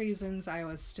all those reasons, I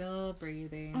was still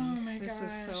breathing. Oh my This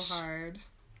is so gosh. hard.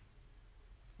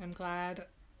 I'm glad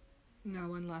no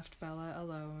one left Bella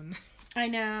alone. I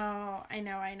know.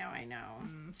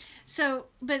 So,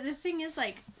 but the thing is,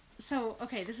 like, so,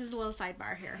 okay, this is a little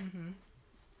sidebar here. Mm-hmm.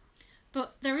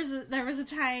 But there was a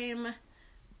time,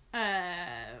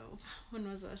 when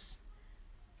was this?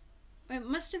 It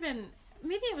must have been,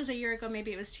 maybe it was a year ago,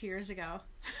 maybe it was 2 years ago.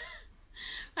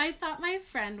 I thought my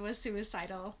friend was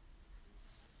suicidal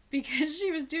because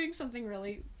she was doing something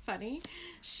really funny.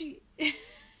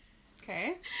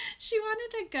 Okay. She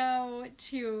wanted to go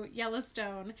to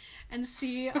Yellowstone and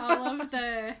see all of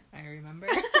the... I remember.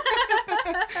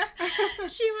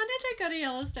 She wanted to go to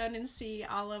Yellowstone and see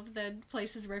all of the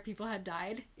places where people had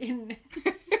died in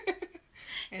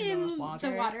the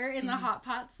water. In the hot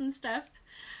pots and stuff.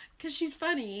 Because she's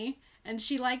funny, and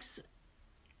she's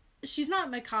not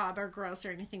macabre or gross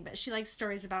or anything, but she likes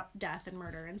stories about death and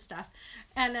murder and stuff.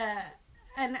 And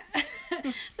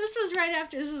this was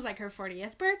like her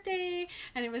 40th birthday,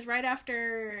 and it was right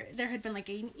after there had been like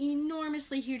an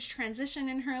enormously huge transition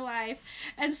in her life.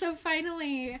 And so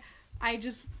finally I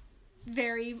was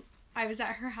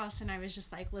at her house, and I was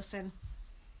just like, listen,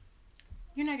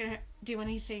 you're not gonna do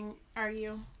anything, are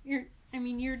you? You're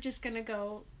just gonna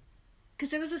go,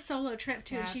 because it was a solo trip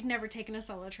too. Yeah. She'd never taken a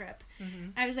solo trip. Mm-hmm.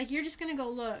 I was like, you're just gonna go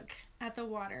look at the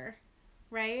water,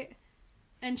 right?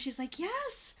 And she's like,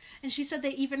 yes. And she said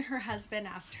that even her husband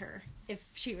asked her if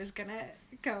she was gonna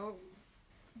go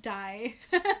die.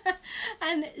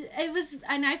 and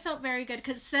I felt very good,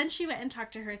 because then she went and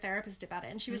talked to her therapist about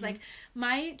it, and she was like,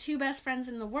 my two best friends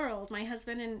in the world, my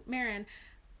husband and Marin,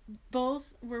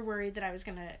 both were worried that I was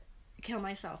gonna kill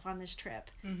myself on this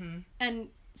trip. Mm-hmm. And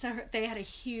so they had a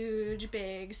huge,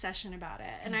 big session about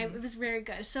it, and it was very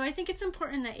good. So I think it's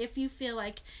important that if you feel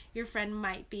like your friend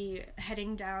might be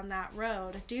heading down that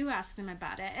road, do ask them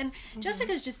about it. And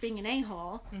Jessica's just being an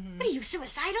a-hole. What are you,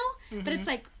 suicidal? But it's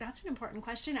like, that's an important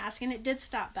question to ask, and it did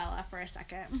stop Bella for a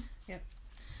second. Yep.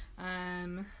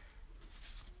 And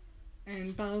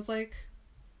Bella's like,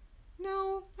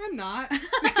 no, I'm not.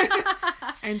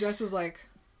 And Jess is like,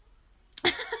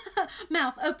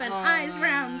 mouth open, eyes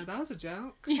round. That was a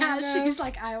joke. Yeah, kind of. She's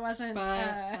like, I wasn't.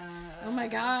 Oh my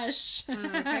gosh.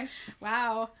 Okay.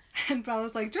 Wow. And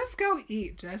Bella's like, just go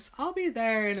eat, Jess. I'll be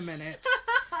there in a minute.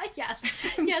 Yes.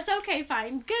 Yes, okay,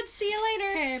 fine. Good, see you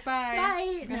later. Okay, bye.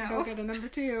 Bye. I'm gonna No. go get a number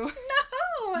 2. No.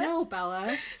 No,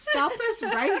 Bella. Stop this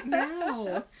right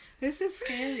now. This is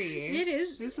scary. It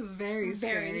is. This is very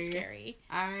scary. Very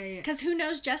scary. Because who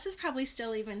knows, Jess is probably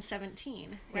still even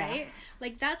 17, right? Yeah.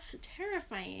 Like, that's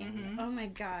terrifying. Oh my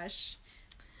gosh.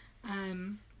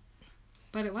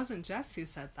 But it wasn't Jess who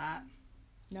said that.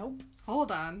 Nope.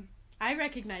 Hold on. I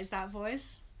recognize that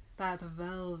voice. That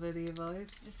velvety voice.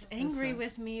 It's angry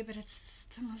with me, but it's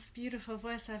the most beautiful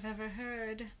voice I've ever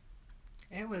heard.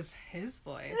 It was his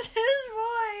voice. It's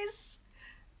his voice.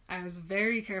 I was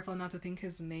very careful not to think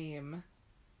his name.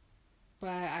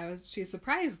 But she's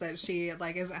surprised that she,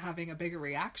 isn't having a bigger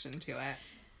reaction to it.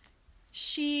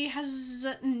 She has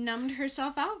numbed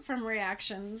herself out from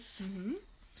reactions. Mm-hmm.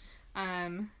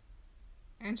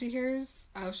 And she hears,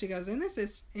 she goes, in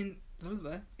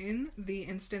the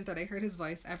instant that I heard his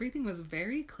voice, everything was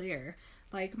very clear.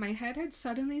 Like my head had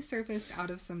suddenly surfaced out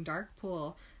of some dark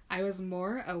pool. I was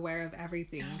more aware of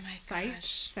everything. Oh my Sight,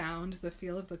 gosh. sound, the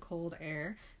feel of the cold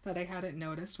air that I hadn't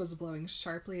noticed was blowing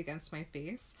sharply against my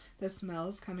face. The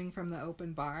smells coming from the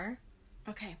open bar.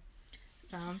 Okay.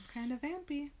 Sounds kind of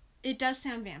vampy. It does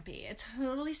sound vampy. It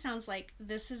totally sounds like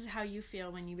this is how you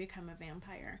feel when you become a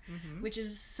vampire, which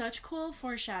is such cool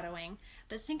foreshadowing.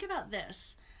 But think about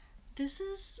this. This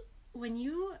is when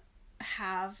you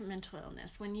have mental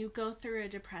illness, when you go through a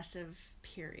depressive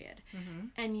period,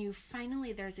 and you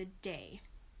finally, there's a day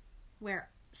where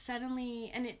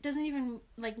suddenly, and it doesn't even,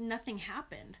 nothing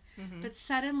happened, but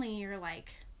suddenly you're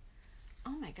like,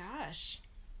 oh my gosh,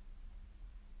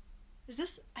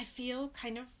 I feel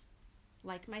kind of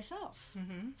like myself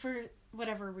for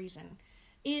whatever reason.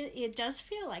 It does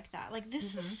feel like that.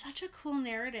 This is such a cool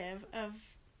narrative of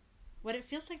what it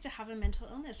feels like to have a mental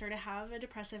illness or to have a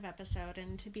depressive episode,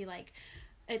 and to be like,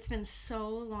 it's been so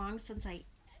long since I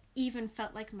even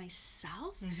felt like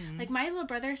myself. My little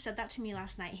brother said that to me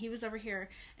last night. He was over here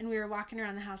and we were walking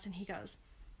around the house, and he's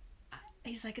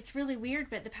like, it's really weird,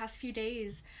 but the past few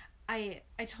days I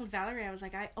told Valerie, I was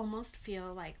like, I almost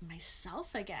feel like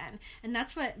myself again. And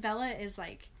that's what Bella is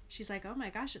like. She's like, oh my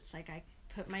gosh, it's like I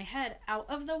put my head out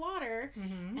of the water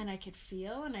and I could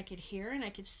feel and I could hear and I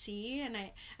could see.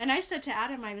 And I said to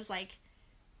Adam, I was like,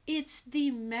 it's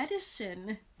the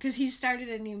medicine, because he started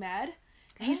a new med.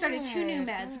 He started 2 new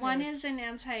meds. Good. One is an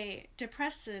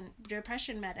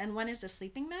depression med, and one is a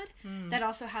sleeping med that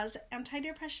also has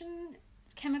antidepressant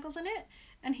chemicals in it.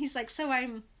 And he's like, so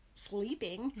I'm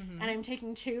sleeping and I'm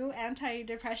taking 2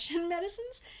 antidepressant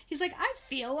medicines. He's like, I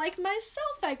feel like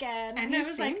myself again. And I he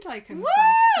was seemed like himself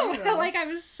woo! too. I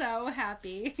was so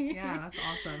happy. Yeah, that's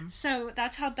awesome. So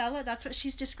that's how Bella, that's what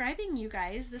she's describing, you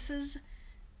guys. This is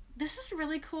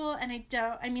really cool. And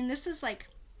this is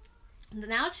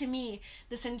now to me,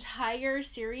 this entire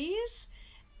series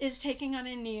is taking on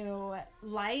a new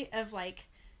light of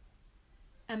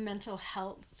a mental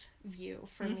health view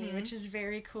for me, which is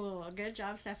very cool. Good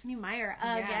job, Stephenie Meyer,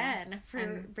 again,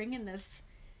 for bringing this.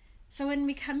 So in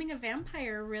becoming a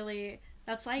vampire, really,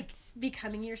 that's like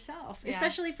becoming yourself,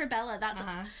 especially for Bella.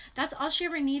 That's all she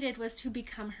ever needed, was to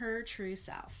become her true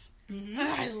self.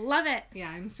 I love it. Yeah,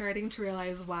 I'm starting to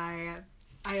realize why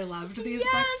I loved these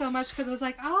books so much, because it was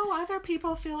like, oh, other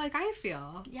people feel like I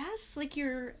feel. Yes, like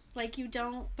you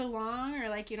don't belong, or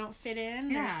like you don't fit in.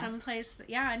 Yeah. There's some place,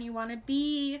 and you want to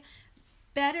be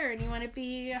better, and you want to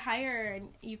be higher, and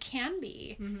you can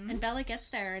be. And Bella gets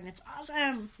there, and it's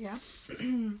awesome. Yeah.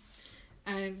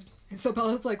 And so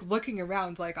Bella's like looking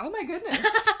around like, oh my goodness.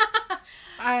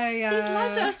 These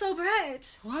lights are so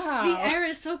bright. Wow. The air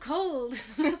is so cold.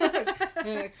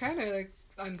 Kind of like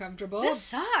uncomfortable. This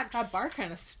sucks. That bar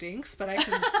kind of stinks, but I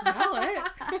can smell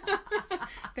it.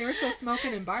 They were still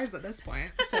smoking in bars at this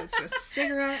point, so it's just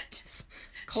cigarettes,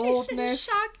 coldness. She's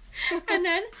in shock. And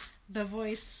then the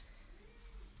voice.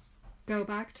 Go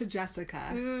back to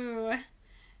Jessica. Ooh.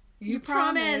 You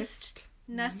promised.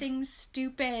 Nothing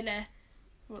stupid.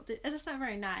 Well, that's not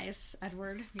very nice,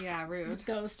 Edward. Yeah, rude.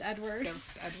 Ghost Edward.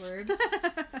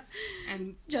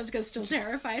 And Jessica's still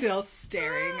terrified. Still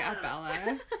staring at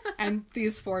Bella. And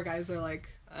these four guys are like,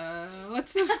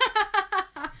 what's this?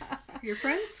 Your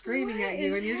friend's screaming at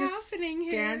you, and you're just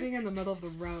standing in the middle of the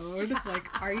road. Like,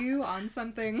 are you on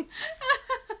something?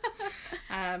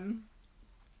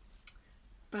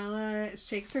 Bella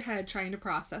shakes her head, trying to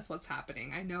process what's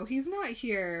happening. I know he's not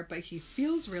here, but he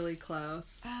feels really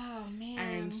close. Oh, man.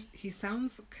 And he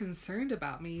sounds concerned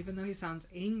about me, even though he sounds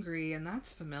angry, and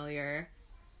that's familiar.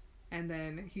 And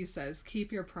then he says,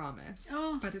 keep your promise.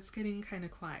 Oh. But it's getting kind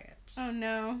of quiet. Oh,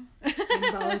 no. And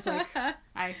Bella's like,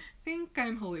 I think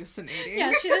I'm hallucinating.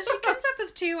 Yeah, she does. She comes up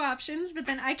with two options, but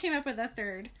then I came up with a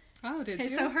third. Oh, did you?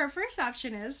 So her first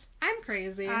option is, I'm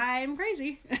crazy. I'm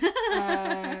crazy.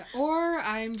 Or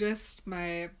I'm just,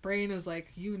 my brain is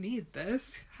like, you need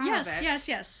this. Have it.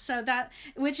 Yes. So that,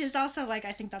 which is also like,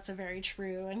 I think that's a very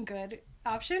true and good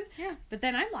option. Yeah. But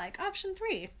then I'm like, option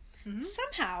 3.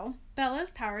 Somehow,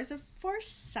 Bella's powers of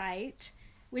foresight,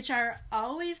 which are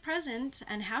always present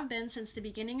and have been since the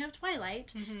beginning of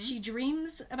Twilight. She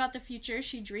dreams about the future.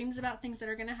 She dreams about things that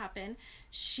are going to happen.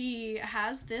 She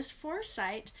has this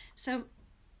foresight. So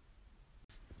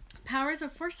powers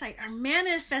of foresight are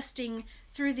manifesting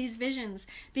through these visions,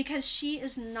 because she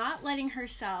is not letting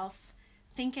herself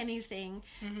think anything.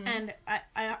 And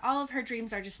all of her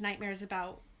dreams are just nightmares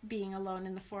about being alone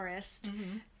in the forest.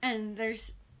 And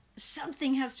there's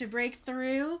something has to break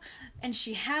through, and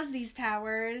she has these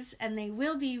powers, and they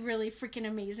will be really freaking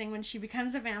amazing when she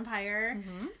becomes a vampire.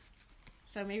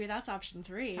 So maybe that's option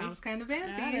 3. Sounds kind of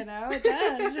vampy. I don't know. It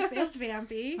does. It feels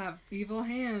vampy. That evil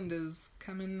hand is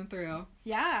coming through.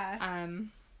 Yeah.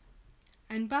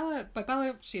 And Bella,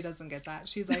 she doesn't get that.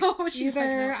 She's like, she's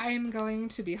either like, no. I'm going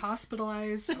to be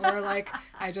hospitalized, or like,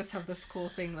 I just have this cool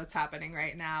thing that's happening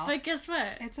right now. But guess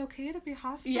what? It's okay to be Yeah,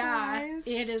 hospitalized.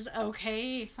 it is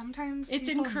okay. Sometimes It's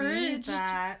people encouraged. need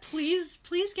that. Please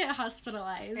get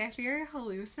hospitalized. If you're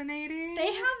hallucinating, They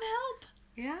have help.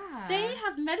 yeah, They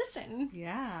have medicine.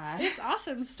 yeah. It's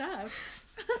awesome stuff.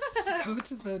 Go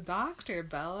to the doctor,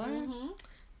 Bella.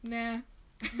 Nah.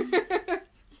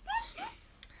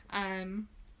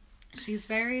 She's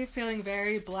feeling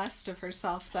very blessed of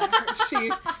herself that she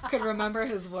could remember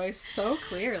his voice so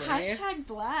clearly. Hashtag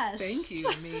blessed. Thank you,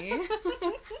 me.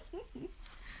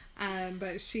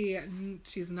 But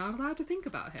she's not allowed to think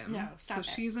about him. No, so stop it.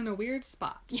 she's in a weird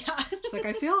spot. Yeah. She's like,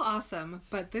 I feel awesome,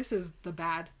 but this is the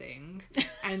bad thing.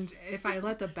 And if I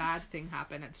let the bad thing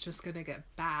happen, it's just gonna get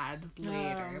bad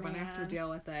later when I have to man. deal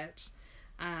with it.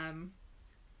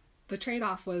 The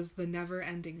trade-off was the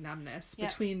never-ending numbness. Yep.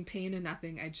 Between pain and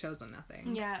nothing, I'd chosen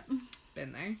nothing. Yeah.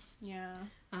 Been there. Yeah.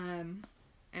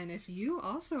 And if you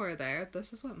also are there,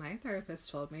 this is what my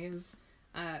therapist told me, is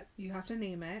you have to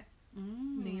name it.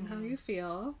 Name how you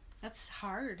feel. That's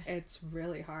hard. It's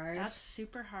really hard. That's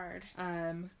super hard.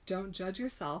 Don't judge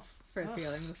yourself for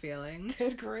feeling the feeling.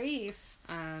 Good grief.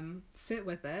 Sit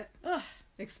with it. Ugh.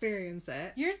 Experience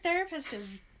it. Your therapist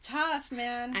is tough,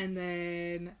 man. And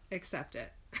then accept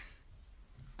it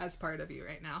as part of you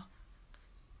right now.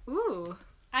 Ooh.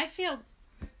 I feel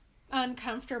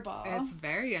uncomfortable. It's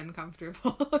very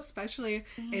uncomfortable, especially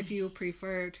if you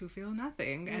prefer to feel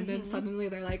nothing. And then suddenly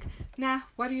they're like, nah,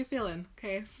 what are you feeling?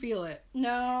 Okay, feel it.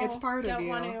 No. It's part of you.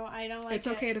 Want to. I don't like it. It's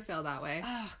okay to feel that way.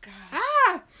 Oh, gosh.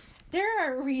 Ah! There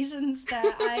are reasons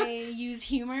that I use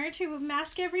humor to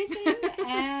mask everything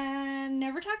and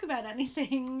never talk about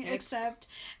anything except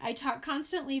I talk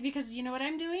constantly because you know what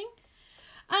I'm doing?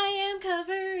 I am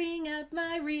covering up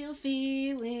my real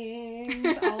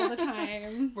feelings all the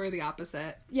time. We're the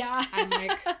opposite. Yeah. I'm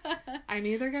like, I'm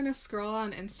either gonna scroll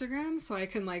on Instagram so I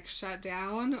can like shut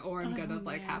down, or I'm gonna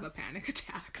like have a panic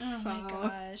attack. Oh so my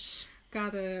gosh.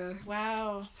 gotta.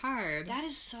 Wow. It's hard. That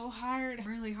is so hard.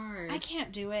 Really hard. I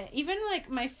can't do it. Even like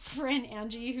my friend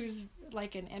Angie, who's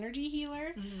like an energy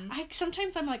healer,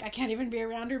 sometimes I'm like, I can't even be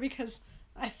around her because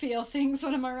I feel things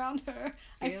when I'm around her.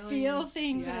 I feel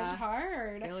things and it's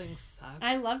hard. Feelings suck.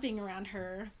 I love being around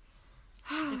her.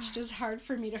 It's just hard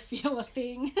for me to feel a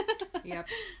thing. Yep.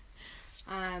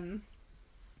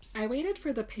 I waited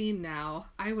for the pain now.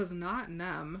 I was not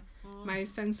numb. My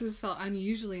senses felt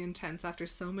unusually intense after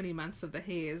so many months of the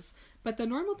haze, but the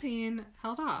normal pain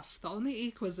held off. The only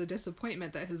ache was the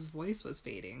disappointment that his voice was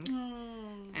fading.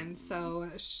 And so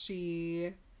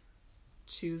she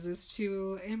chooses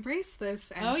to embrace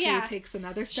this, and she takes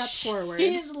another step forward.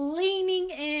 He's leaning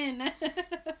in.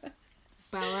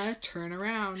 Bella, turn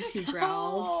around, he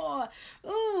growled.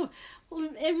 Oh,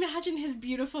 imagine his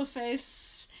beautiful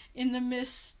face in the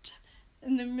mist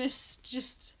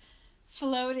just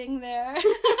floating there.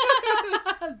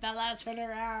 Bella, turn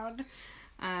around.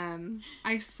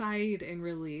 I sighed in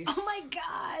relief. Oh my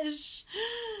gosh.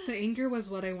 The anger was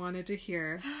what I wanted to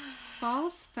hear.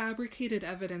 False, fabricated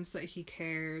evidence that he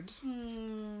cared.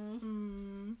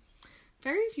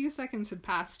 Very few seconds had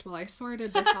passed while I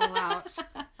sorted this all out.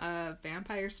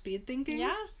 Vampire speed thinking?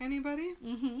 Yeah. Anybody?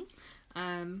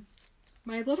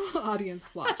 My little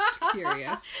audience watched,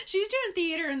 curious. She's doing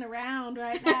theater in the round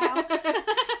right now.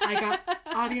 I got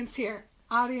audience here,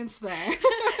 audience there.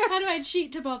 How do I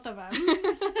cheat to both of them?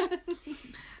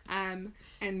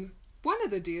 And one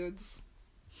of the dudes,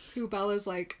 who Bella's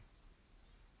like,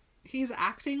 he's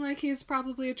acting like he's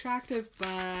probably attractive,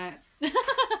 but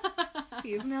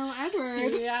he's no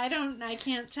Edward. Yeah, I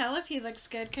can't tell if he looks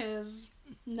good because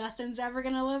nothing's ever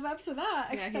gonna live up to that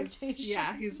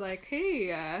expectation. He's like,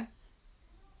 hey,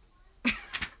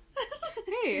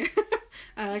 hey,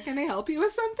 can I help you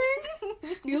with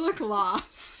something? You look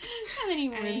lost.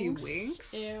 And then he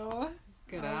winks. Ew.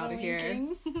 Get All out the of here.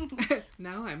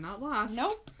 No, I'm not lost.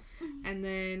 Nope. And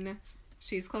then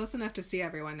she's close enough to see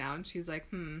everyone now, and she's like,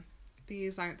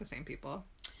 these aren't the same people.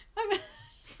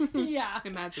 Yeah.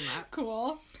 Imagine that.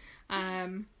 Cool.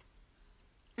 And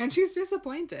she's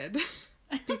disappointed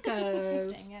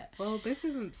because, Dang it. well, this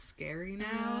isn't scary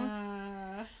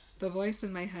now. The voice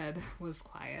in my head was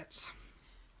quiet.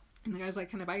 And the guy's like,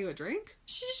 can I buy you a drink?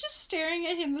 She's just staring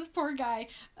at him, this poor guy.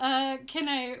 What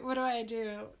do I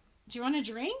do? Do you want a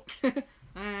drink?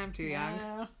 I'm too young.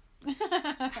 No.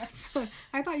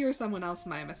 I thought you were someone else,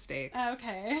 my mistake.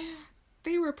 Okay.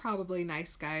 They were probably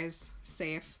nice guys.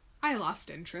 Safe. I lost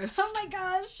interest. Oh my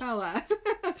gosh. Bella.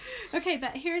 Okay,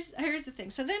 but here's the thing.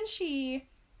 So then she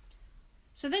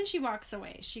walks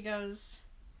away. She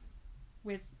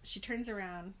turns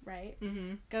around, right?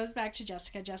 Mm-hmm. Goes back to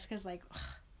Jessica. Jessica's like,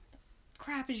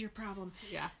 crap is your problem.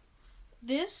 Yeah.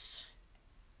 This,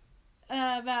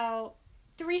 about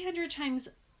 300 times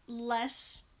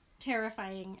less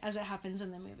terrifying as it happens in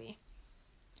the movie.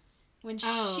 When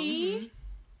she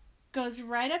goes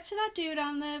right up to that dude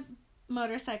on the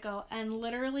motorcycle and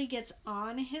literally gets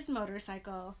on his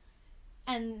motorcycle,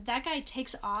 and that guy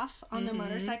takes off on the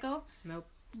motorcycle. Nope.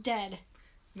 Dead.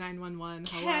 911.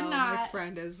 Hello, my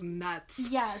friend is nuts.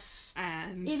 Yes.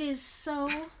 And it is so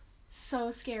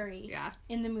scary. Yeah.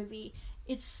 In the movie.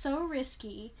 It's so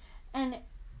risky. And,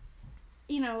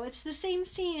 it's the same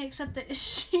scene except that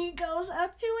she goes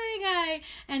up to a guy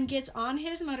and gets on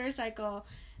his motorcycle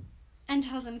and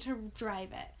tells him to drive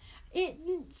it.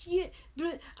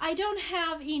 But I don't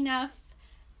have enough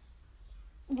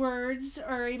words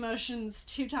or emotions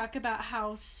to talk about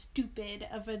how stupid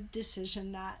of a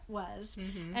decision that was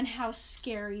and how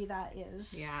scary that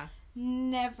is. Yeah.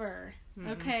 Never.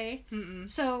 Okay?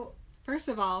 So, first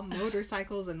of all,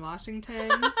 motorcycles in Washington,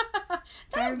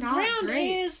 that not ground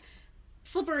great. is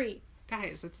slippery.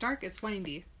 Guys, it's dark, it's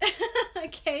windy.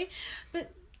 Okay?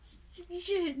 But,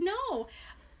 no.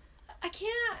 I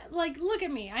can't, look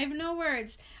at me. I have no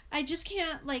words. I just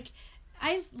can't,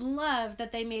 I love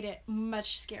that they made it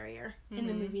much scarier in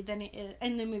the movie than it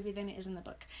is in the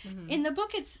book. In the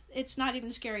book, it's not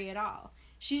even scary at all.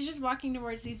 She's just walking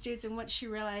towards these dudes, and once she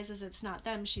realizes it's not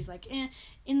them, she's like, eh.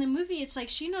 In the movie, it's like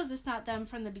she knows it's not them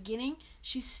from the beginning.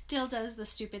 She still does the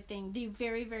stupid thing, the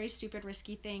very, very stupid,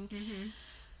 risky thing.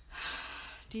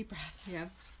 Deep breath. Yeah.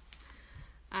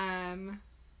 And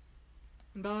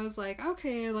Bella's like,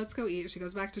 okay, let's go eat. She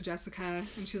goes back to Jessica,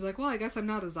 and she's like, well, I guess I'm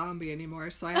not a zombie anymore,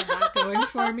 so I have that going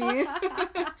for me.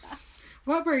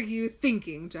 What were you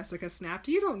thinking? Jessica snapped.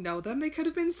 You don't know them. They could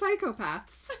have been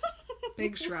psychopaths.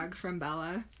 Big shrug from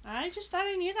Bella. I just thought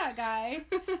I knew that guy.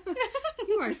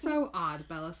 You are so odd,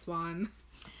 Bella Swan.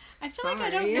 I feel like I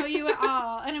don't know you at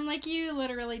all. And I'm like, you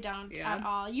literally don't at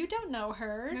all. You don't know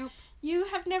her. Nope. You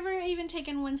have never even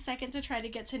taken 1 second to try to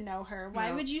get to know her.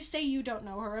 Why would you say you don't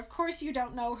know her? Of course you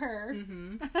don't know her.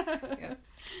 Mm-hmm.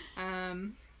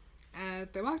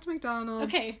 They walk to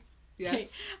McDonald's. Okay. Yes. Okay.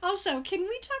 Also, can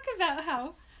we talk about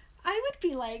how I would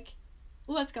be like,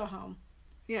 let's go home.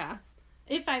 Yeah.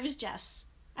 If I was Jess,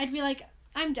 I'd be like,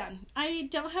 I'm done. I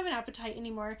don't have an appetite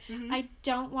anymore. Mm-hmm. I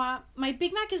don't want... My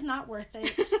Big Mac is not worth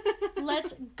it.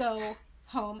 Let's go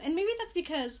home. And maybe that's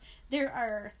because there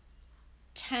are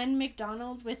 10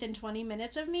 McDonald's within 20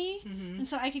 minutes of me. Mm-hmm. And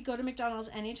so I could go to McDonald's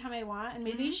anytime I want. And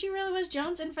maybe she really was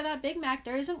jonesing for that Big Mac.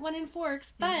 There isn't one in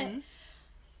Forks. But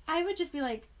I would just be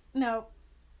like, no,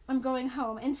 I'm going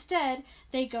home. Instead,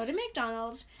 they go to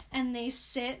McDonald's and they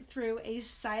sit through a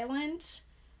silent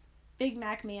Big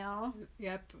Mac meal.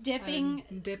 Yep. Dipping.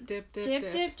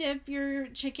 Dip your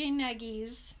chicken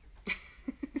nuggies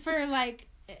for like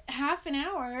half an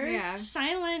hour. Yeah.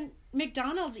 Silent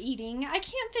McDonald's eating. I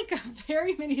can't think of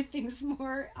very many things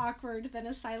more awkward than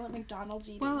a silent McDonald's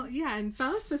eating. Well, yeah, and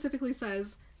Bella specifically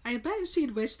says, I bet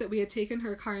she'd wish that we had taken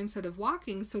her car instead of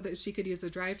walking so that she could use a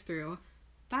drive-thru.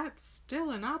 That's still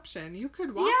an option. You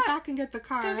could walk back and get the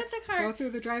car. Go get the car. Go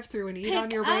through the drive-thru and eat Pick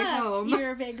on your way up home.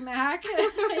 your Big Mac.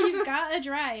 You've got a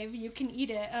drive. You can eat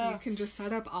it. Oh. You can just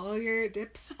set up all your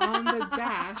dips on the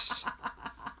dash.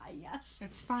 Yes.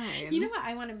 It's fine. You know what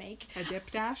I want to make? A dip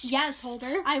dash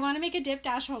holder? I want to make a dip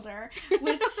dash holder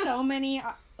with so many,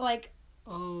 like...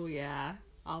 Oh, yeah.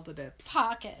 All the dips.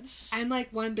 Pockets. And,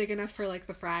 like, one big enough for, like,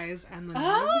 the fries and the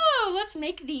nugs. Oh, let's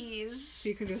make these. So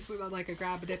you can just, like,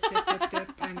 grab a dip,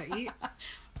 and eat.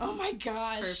 Oh, my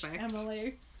gosh. Perfect.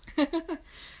 Emily.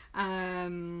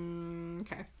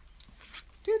 Okay.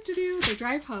 They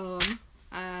drive home.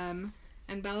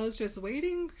 And Bella's just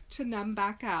waiting to numb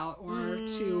back out or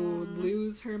to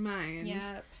lose her mind.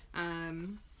 Yep.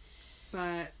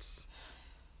 But,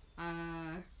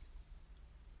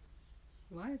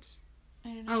 what? I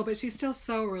don't know. Oh, but she's still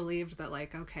so relieved that,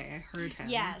 like, okay, I heard him.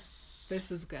 Yes.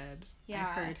 This is good. Yeah.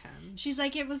 I heard him. She's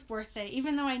like, it was worth it.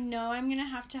 Even though I know I'm going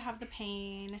to have the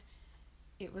pain,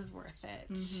 it was worth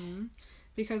it. Mm-hmm.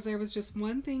 Because there was just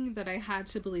one thing that I had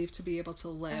to believe to be able to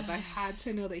live. I had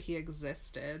to know that he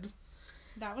existed.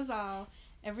 That was all.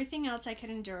 Everything else I could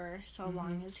endure so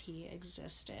long as he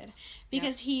existed.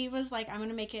 Because he was like, I'm going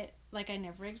to make it like I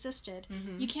never existed.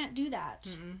 You can't do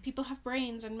that. People have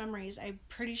brains and memories. I'm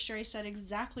pretty sure I said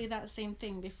exactly that same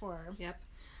thing before. Yep.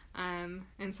 And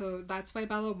so that's why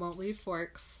Bella won't leave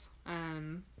Forks.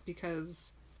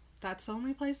 Because that's the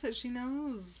only place that she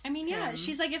knows. I mean, yeah.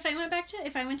 She's like, if I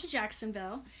went to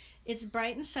Jacksonville, it's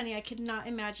bright and sunny. I could not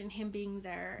imagine him being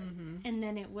there. And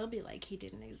then it will be like he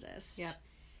didn't exist. Yep.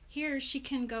 Here, she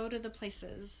can go to the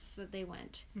places that they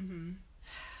went.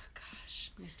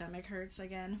 Gosh, my stomach hurts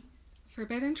again.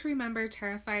 Forbidden to remember,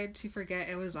 terrified to forget,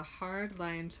 it was a hard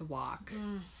line to walk.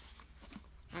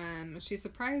 She's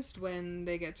surprised when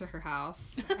they get to her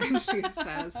house. And she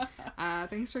says,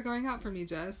 thanks for going out for me,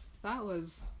 Jess. That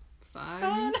was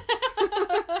fun.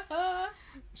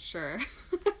 Sure.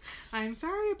 I'm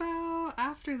sorry about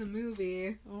after the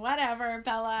movie. Whatever,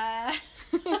 Bella.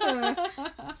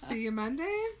 See you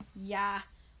Monday? Yeah.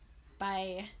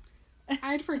 Bye.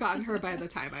 I'd forgotten her by the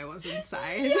time I was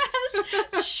inside.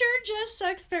 Yes! Sure Jess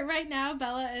sucks, but right now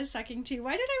Bella is sucking too.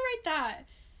 Why did I write that?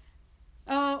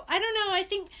 Oh, I don't know. I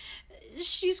think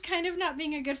she's kind of not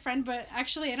being a good friend, but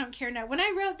actually I don't care now. When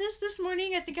I wrote this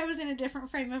morning, I think I was in a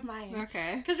different frame of mind.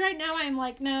 Okay. Because right now I'm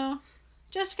like, no,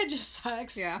 Jessica just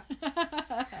sucks. Yeah.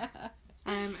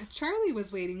 Charlie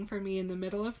was waiting for me in the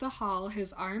middle of the hall,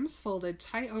 his arms folded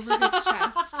tight over his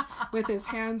chest, with his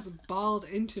hands balled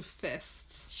into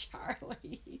fists.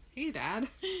 Charlie. Hey, Dad.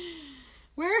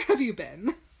 Where have you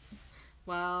been?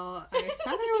 Well, I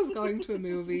said I was going to a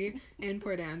movie in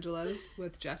Port Angeles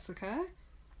with Jessica.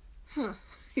 Huh.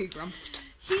 He grumped.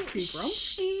 He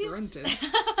grumped? Grunted.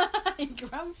 He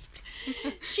grumped.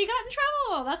 She got in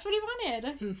trouble. That's what he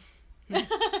wanted.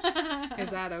 Is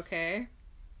that okay?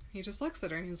 He just looks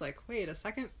at her and he's like, wait a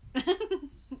second.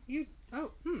 Yeah,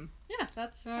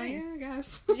 that's fine. Yeah, I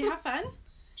guess. Did you have fun?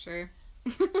 Sure.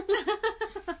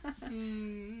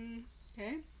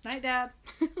 Okay. Night, Dad.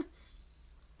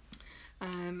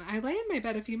 I lay in my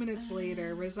bed a few minutes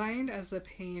later, resigned as the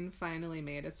pain finally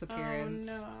made its appearance.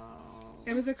 Oh, no.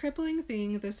 It was a crippling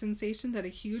thing, the sensation that a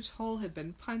huge hole had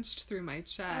been punched through my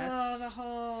chest. Oh, the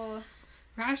hole.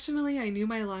 Rationally, I knew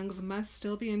my lungs must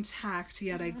still be intact,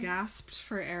 yet I gasped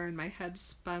for air and my head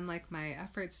spun like my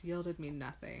efforts yielded me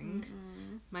nothing.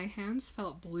 My hands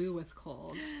felt blue with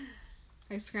cold.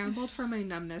 I scrambled for my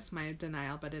numbness, my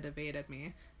denial, but it evaded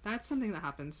me. That's something that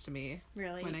happens to me.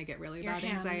 Really? When I get really Your bad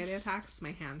hands anxiety attacks,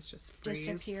 my hands just freeze.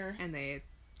 disappear. And they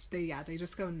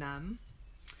just go numb.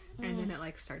 And then it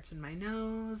like starts in my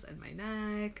nose and my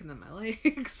neck and then my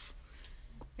legs.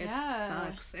 It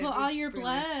sucks. Well, all your really,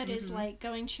 blood is like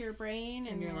going to your brain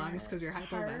and your lungs because you're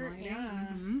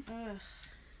hyperventilating.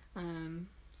 Yeah.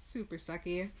 Super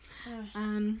sucky.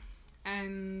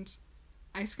 And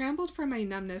I scrambled for my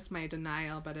numbness, my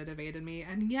denial, but it evaded me,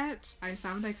 and yet I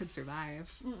found I could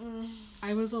survive.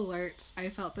 I was alert. I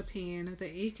felt the pain, the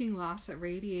aching loss that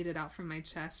radiated out from my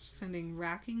chest, sending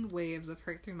racking waves of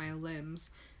hurt through my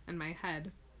limbs and my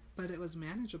head, but it was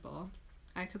manageable.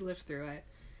 I could live through it.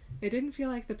 It didn't feel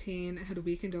like the pain had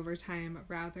weakened over time,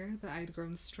 rather that I'd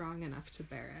grown strong enough to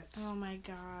bear it. Oh my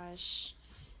gosh.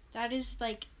 That is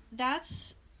like,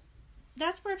 that's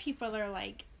where people are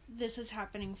like, this is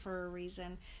happening for a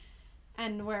reason,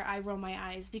 and where I roll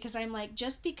my eyes, because I'm like,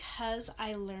 just because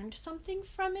I learned something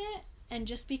from it and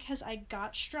just because I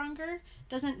got stronger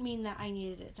doesn't mean that I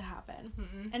needed it to happen.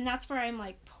 And that's where I'm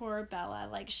like, poor Bella,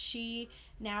 like she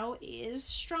now is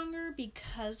stronger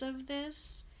because of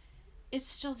this. It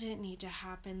still didn't need to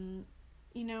happen,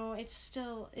 you know. It's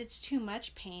too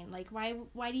much pain. Like why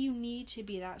do you need to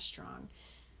be that strong?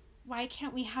 Why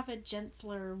can't we have a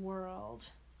gentler world?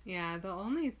 Yeah, the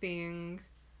only thing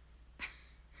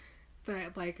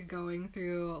that, like, going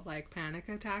through, like, panic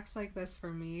attacks like this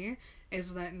for me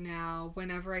is that now,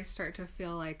 whenever I start to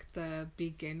feel like the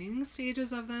beginning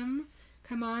stages of them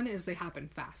come on, is they happen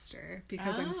faster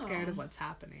because I'm scared of what's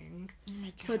happening. Oh my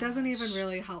gosh. So it doesn't even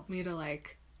really help me to,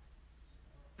 like,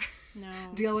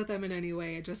 deal with them in any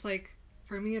way. It just, like,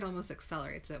 for me, it almost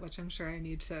accelerates it, which I'm sure I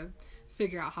need to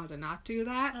figure out how to not do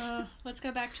that. Let's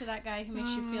go back to that guy who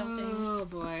makes you feel things. Oh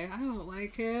boy, I don't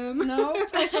like him. Nope.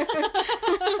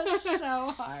 It's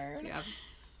so hard. Yeah.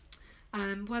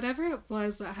 Whatever it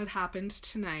was that had happened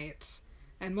tonight,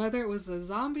 and whether it was the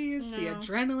zombies, the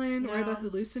adrenaline, or the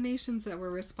hallucinations that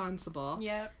were responsible,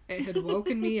 it had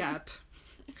woken me up.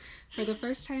 For the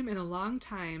first time in a long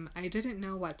time, I didn't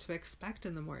know what to expect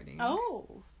in the morning.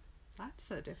 Oh.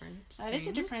 That's a difference. That is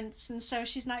a difference. And so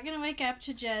she's not going to wake up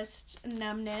to just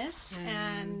numbness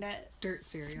and dirt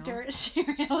cereal.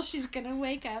 She's going to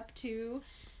wake up to,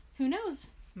 who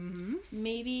knows?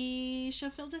 Maybe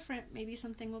she'll feel different. Maybe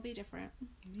something will be different.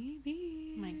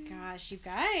 Maybe. Oh my gosh, you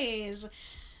guys.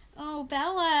 Oh,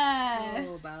 Bella.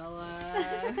 Oh,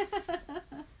 Bella.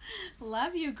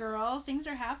 Love you, girl. Things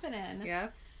are happening.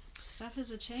 Yep. Stuff is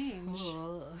a change.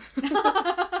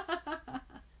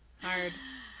 Hard.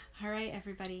 All right,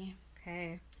 everybody.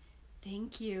 Okay.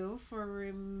 Thank you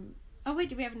for... Oh, wait,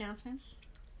 do we have announcements?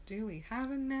 Do we have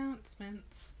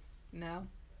announcements? No.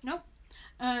 Nope.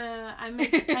 I'm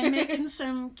making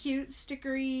some cute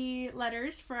stickery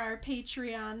letters for our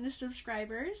Patreon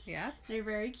subscribers. Yeah. They're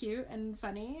very cute and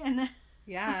funny and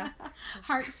yeah,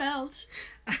 heartfelt.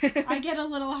 I get a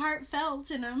little heartfelt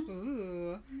in them.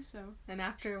 Ooh. So. And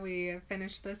after we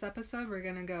finish this episode, we're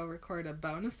gonna go record a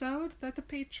bonus-ode that the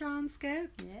patrons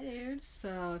get. Yeah, dude.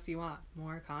 So if you want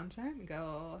more content,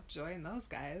 go join those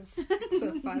guys. It's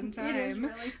a fun time. It is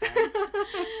really fun.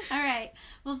 All right.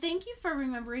 Well, thank you for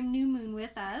remembering New Moon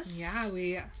with us. Yeah,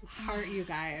 we heart you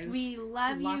guys. We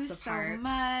love Lots you of so hearts.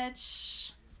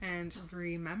 much. And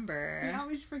remember, I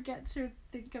always forget to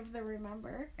think of the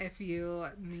remember. If you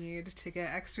need to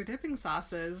get extra dipping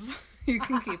sauces, you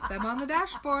can keep them on the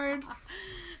dashboard.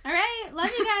 All right.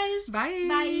 Love you guys. Bye.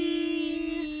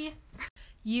 Bye.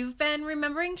 You've been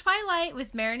Remembering Twilight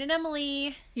with Marin and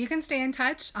Emily. You can stay in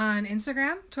touch on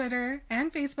Instagram, Twitter,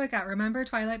 and Facebook at Remember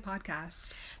Twilight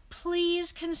Podcast.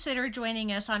 Please consider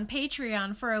joining us on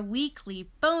Patreon for a weekly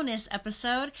bonus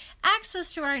episode,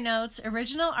 access to our notes,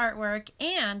 original artwork,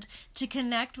 and to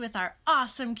connect with our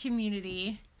awesome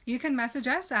community. You can message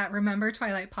us at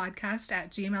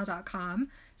remembertwilightpodcast@gmail.com,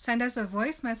 send us a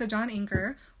voice message on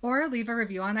Anchor, or leave a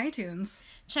review on iTunes.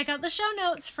 Check out the show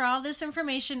notes for all this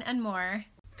information and more.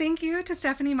 Thank you to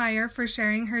Stephanie Meyer for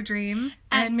sharing her dream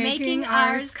and making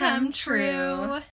ours come true.